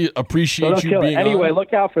definitely So appreciate don't you kill it. being Anyway, on.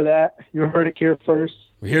 look out for that. You heard it here first.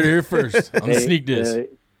 We're here first on the Sneak Dish.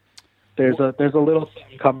 There's a little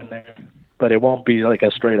something coming there, but it won't be like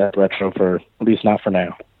a straight up retro for at least not for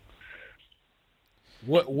now.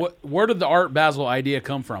 Where did the Art Basel idea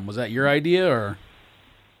come from? Was that your idea or?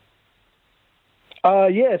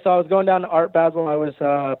 Yeah. So I was going down to Art Basel. I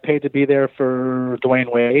was paid to be there for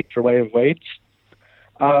Dwayne Wade for Way of Wade's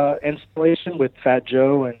installation with Fat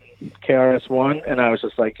Joe and KRS-One, and I was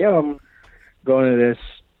just like, yeah, I'm going to this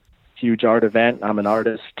huge art event. I'm an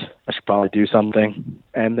artist. I should probably do something.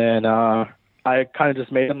 And then I kind of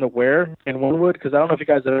just made them to wear in Wynwood, because I don't know if you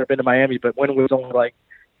guys have ever been to Miami, but Wynwood's only like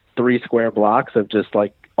 3 square blocks of just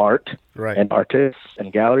like art Right. and artists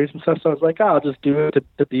and galleries and stuff. So I was like, I'll just do it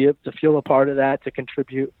to feel a part of that, to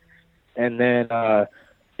contribute. And then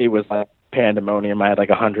it was like pandemonium. I had like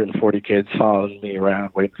 140 kids following me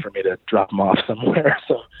around, waiting for me to drop them off somewhere.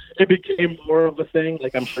 So it became more of a thing.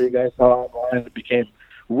 Like I'm sure you guys saw online, it became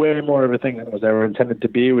way more of a thing than it was ever intended to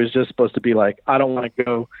be. It was just supposed to be like, I don't want to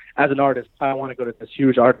go as an artist. I want to go to this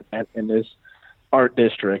huge art event in this art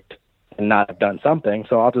district and not have done something.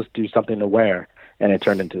 So I'll just do something to wear. And it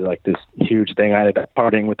turned into like this huge thing. I ended up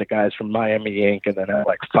partying with the guys from Miami Ink. And then at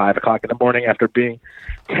like 5 o'clock in the morning after being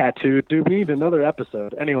tattooed, dude, we need another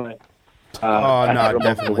episode. Anyway. No,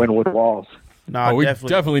 definitely. The Wynwood Walls. No, we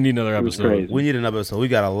definitely need another episode. crazy. We need another episode. We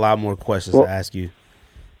got a lot more questions to ask you.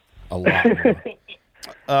 A lot more.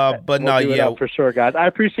 But We'll no, do it yeah. out for sure, guys. I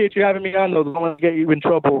appreciate you having me on, though. I don't want to get you in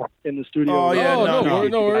trouble in the studio. Oh, yeah,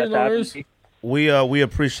 no worries. We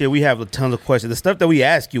appreciate. We have tons of questions. The stuff that we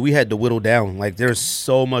ask you, we had to whittle down. Like there's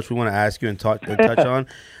so much we want to ask you and touch on.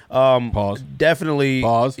 Pause. Definitely.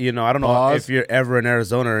 Pause. You know, I don't know Pause. if you're ever in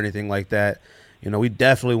Arizona or anything like that. You know, we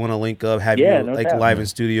definitely want to link up, have Yeah, you no like doubt. live in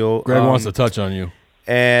studio. Greg wants to touch on you.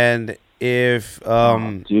 And if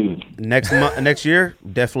Dude. next year,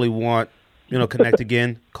 definitely want connect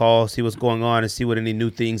again, call, see what's going on, and see what any new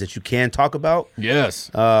things that you can talk about. Yes.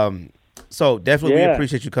 So definitely, we Yeah.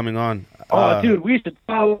 appreciate you coming on. Dude, we should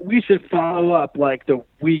follow up like the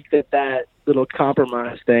week that little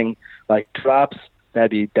compromise thing like drops. That'd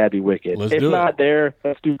be wicked. Let's if do it. not there,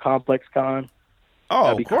 let's do Complex Con. Oh,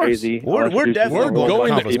 That'd be of course. crazy. We're definitely We're going going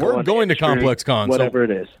to to, Complex we're Con. going to Complex Con. Whatever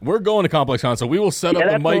So it is. we're going to Complex Con. So we will set Yeah, up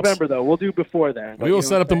the that's mics. November though. We'll do before then. We will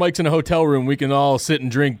set up the mics in a hotel room. We can all sit and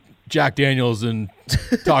drink Jack Daniels and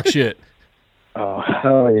talk shit. Oh,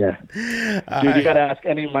 hell yeah. Dude, you got to ask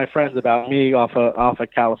any of my friends about me off of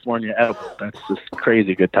California edible. That's just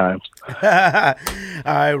crazy good times. All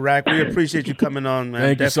right, Rack. We appreciate you coming on, man.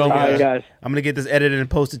 Thank you so Definitely, much. All right, guys. I'm gonna get this edited and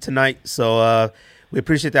posted tonight. So we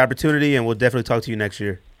appreciate the opportunity, and we'll definitely talk to you next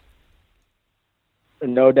year.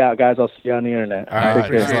 No doubt, guys. I'll see you on the internet. All right, All right,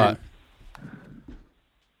 appreciate thanks a it. lot.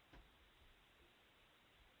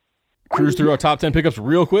 Cruise through our top 10 pickups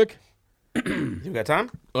real quick. You got time?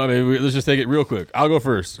 I mean, let's just take it real quick. I'll go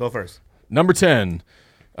first. Go first. Number 10,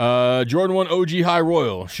 Jordan 1 OG High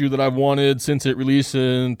Royal, shoe that I've wanted since it released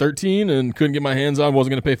in 13 and couldn't get my hands on,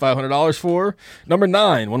 wasn't going to pay $500 for. Number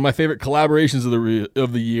 9, one of my favorite collaborations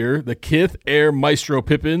of the year, the Kith Air Maestro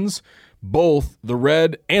Pippins, both the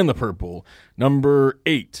red and the purple. Number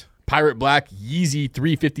 8, Pirate Black Yeezy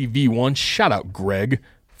 350 V1, shout out Greg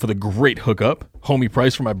for the great hookup, homie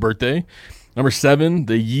price for my birthday. Number 7,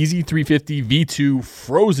 the Yeezy 350 V2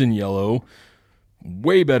 Frozen Yellow,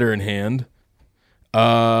 way better in hand.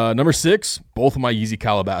 Number 6, both of my Yeezy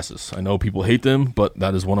Calabasas. I know people hate them, but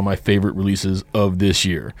that is one of my favorite releases of this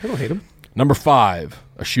year. I don't hate him. Number 5,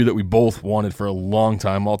 a shoe that we both wanted for a long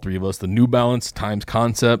time, all three of us, the New Balance Times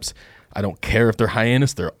Concepts. I don't care if they're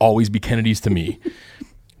Hyannis, they'll always be Kennedys to me.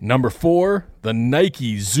 Number 4, the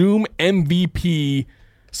Nike Zoom MVP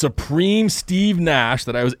Supreme Steve Nash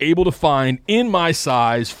that I was able to find in my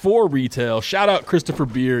size for retail. Shout out Christopher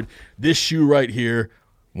Beard. This shoe right here,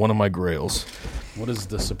 one of my grails. What does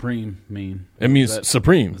the Supreme mean? It means Is that-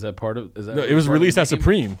 Supreme. Is that part of? Is that? No, it was part of released the as name?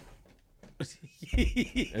 Supreme.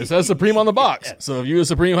 It says Supreme on the box. So if you're a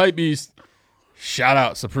Supreme hype beast, shout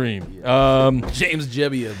out Supreme. James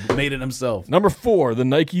Jebbia made it himself. Number 4, the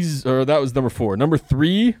Nikes, or that was number 4. Number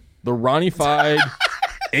 3, the Ronnie-fied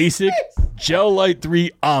ASIC Gel Light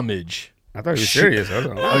 3 Homage. I thought you were serious. I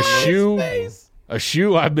don't know. A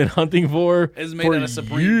shoe I've been hunting for It's made for out of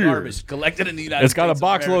Supreme years. garbage, collected in the United It's States. got a of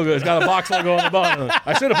box America. logo. It's got a box logo on the bottom.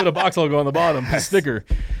 I should have put a box logo on the bottom, a sticker.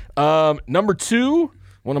 Number 2,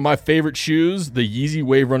 one of my favorite shoes, the Yeezy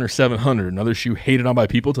Wave Runner 700. Another shoe hated on by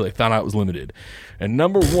people till they found out it was limited. And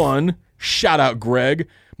number 1, shout out Greg,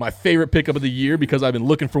 my favorite pickup of the year because I've been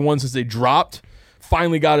looking for one since they dropped.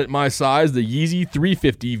 Finally got it my size, the Yeezy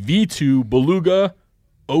 350 V2 Beluga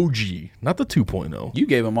OG, not the 2.0. You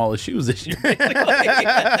gave him all the shoes this year.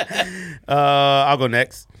 I'll go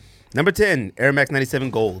next. Number 10, Air Max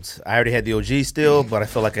 97 Golds. I already had the OG still, but I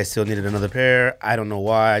feel like I still needed another pair. I don't know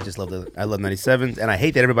why. I love 97s, and I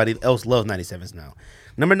hate that everybody else loves 97s now.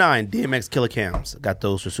 Number 9, DMX Killer Cams. Got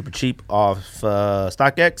those for super cheap off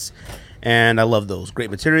StockX, and I love those. Great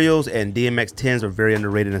materials, and DMX 10s are very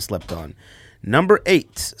underrated and slept on. Number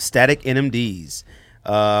 8, Static NMDs.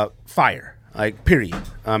 Fire. Like, period.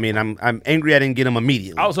 I mean, I'm angry I didn't get them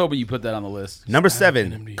immediately. I was hoping you put that on the list. Number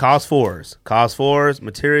 7, Cos 4s. Cos 4s,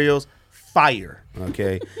 materials, fire.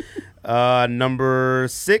 Okay. Number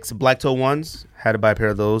 6, Black Toe 1s. Had to buy a pair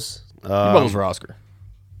of those. Those for Oscar.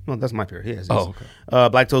 Well, that's my pair. He has these. Oh, okay.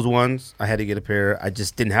 Black Toes ones. I had to get a pair. I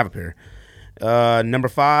just didn't have a pair. Number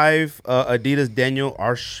 5, Adidas Daniel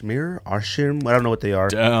Arshim. I don't know what they are.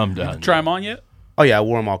 Damn, damn. Try them on yet? Oh yeah, I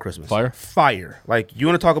wore them all Christmas. Fire? Like, you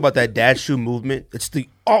want to talk about that dad shoe movement? It's the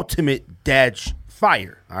ultimate dad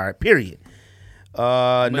fire. All right, period.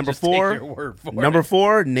 Number just take 4. your word for Number it.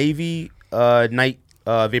 4, Navy Night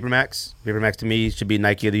Vapor Max. Vapor Max to me should be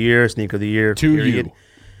Nike of the year, sneaker of the year. To period. you.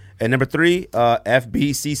 And number 3,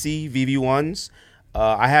 FBCC VV1s.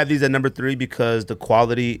 I have these at number 3 because the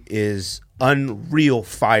quality is unreal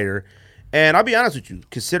fire. And I'll be honest with you,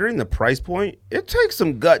 considering the price point, it takes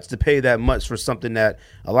some guts to pay that much for something that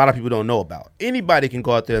a lot of people don't know about. Anybody can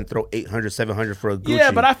go out there and throw $800, $700 for a Gucci.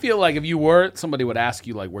 Yeah, but I feel like if you were, somebody would ask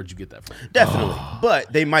you, like, where'd you get that from? Definitely.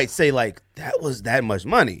 But they might say, like, that was that much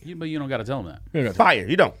money. But you don't got to tell them that. Fire.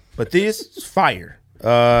 You don't. But this is fire. They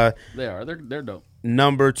are. They're dope.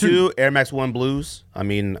 Number 2, Air Max 1 Blues. I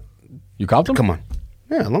mean, You copped them? come on.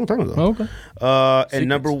 Yeah, a long time ago. Oh, okay. And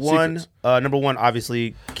number one,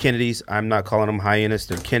 obviously Kennedys. I'm not calling them hyenas;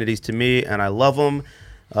 they're Kennedys to me, and I love them.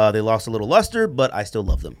 They lost a little luster, but I still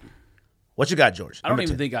love them. What you got, George? I don't Number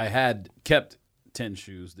even 10. think I had kept 10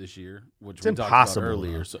 shoes this year, which It's we talked impossible. about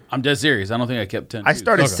earlier. So I'm dead serious. I don't think I kept 10 I shoes.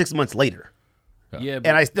 started Okay. 6 months later, Yeah, but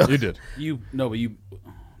and I still You did. but you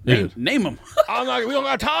did. name them. We don't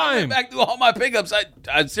got time. Back through all my pickups.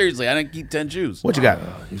 I seriously, I didn't keep 10 shoes. What you got?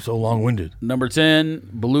 You're so long-winded. Number 10,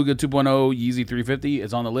 Beluga 2.0 Yeezy 350.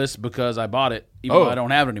 It's on the list because I bought it, even though I don't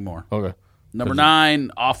have it anymore. Okay. Number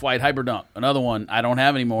 9, Off-White Hyperdump. Another one I don't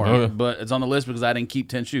have anymore, Okay. but it's on the list because I didn't keep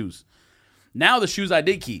 10 shoes. Now the shoes I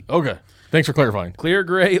did keep. Okay. Thanks for clarifying. Clear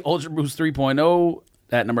Gray Ultra Boost 3.0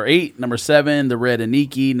 at number 8. Number 7, the Red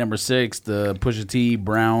Aniki. Number 6, the Pusha T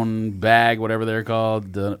brown bag, whatever they're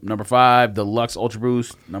called. The number 5, the Lux Ultra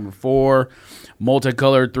Boost. Number 4,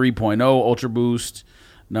 Multicolored 3.0 Ultra Boost.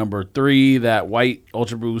 Number 3, that white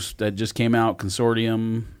Ultra Boost that just came out,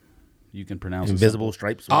 Consortium. You can pronounce it. Invisible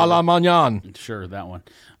stripes. A la Magnan. Sure, that one.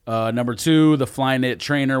 Number 2, the Flyknit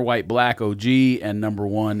Trainer White Black OG, and number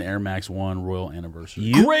 1, Air Max 1 Royal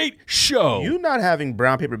Anniversary. Great show. You not having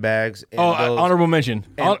brown paper bags. And those, honorable mention.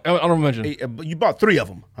 Honorable mention. You bought 3 of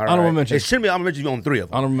them. All right? Honorable mention. It shouldn't be honorable mention. You own 3 of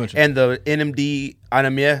them. Honorable mention. And the NMD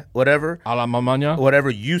Anamia, whatever. A la Magnan. Whatever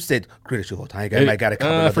you said, greatest whole time. I got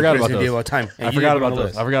a I forgot about those. all time. I forgot about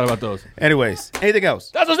those. I forgot about those. Anyways, anything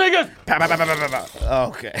else? That's a sneakers.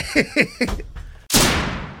 Okay.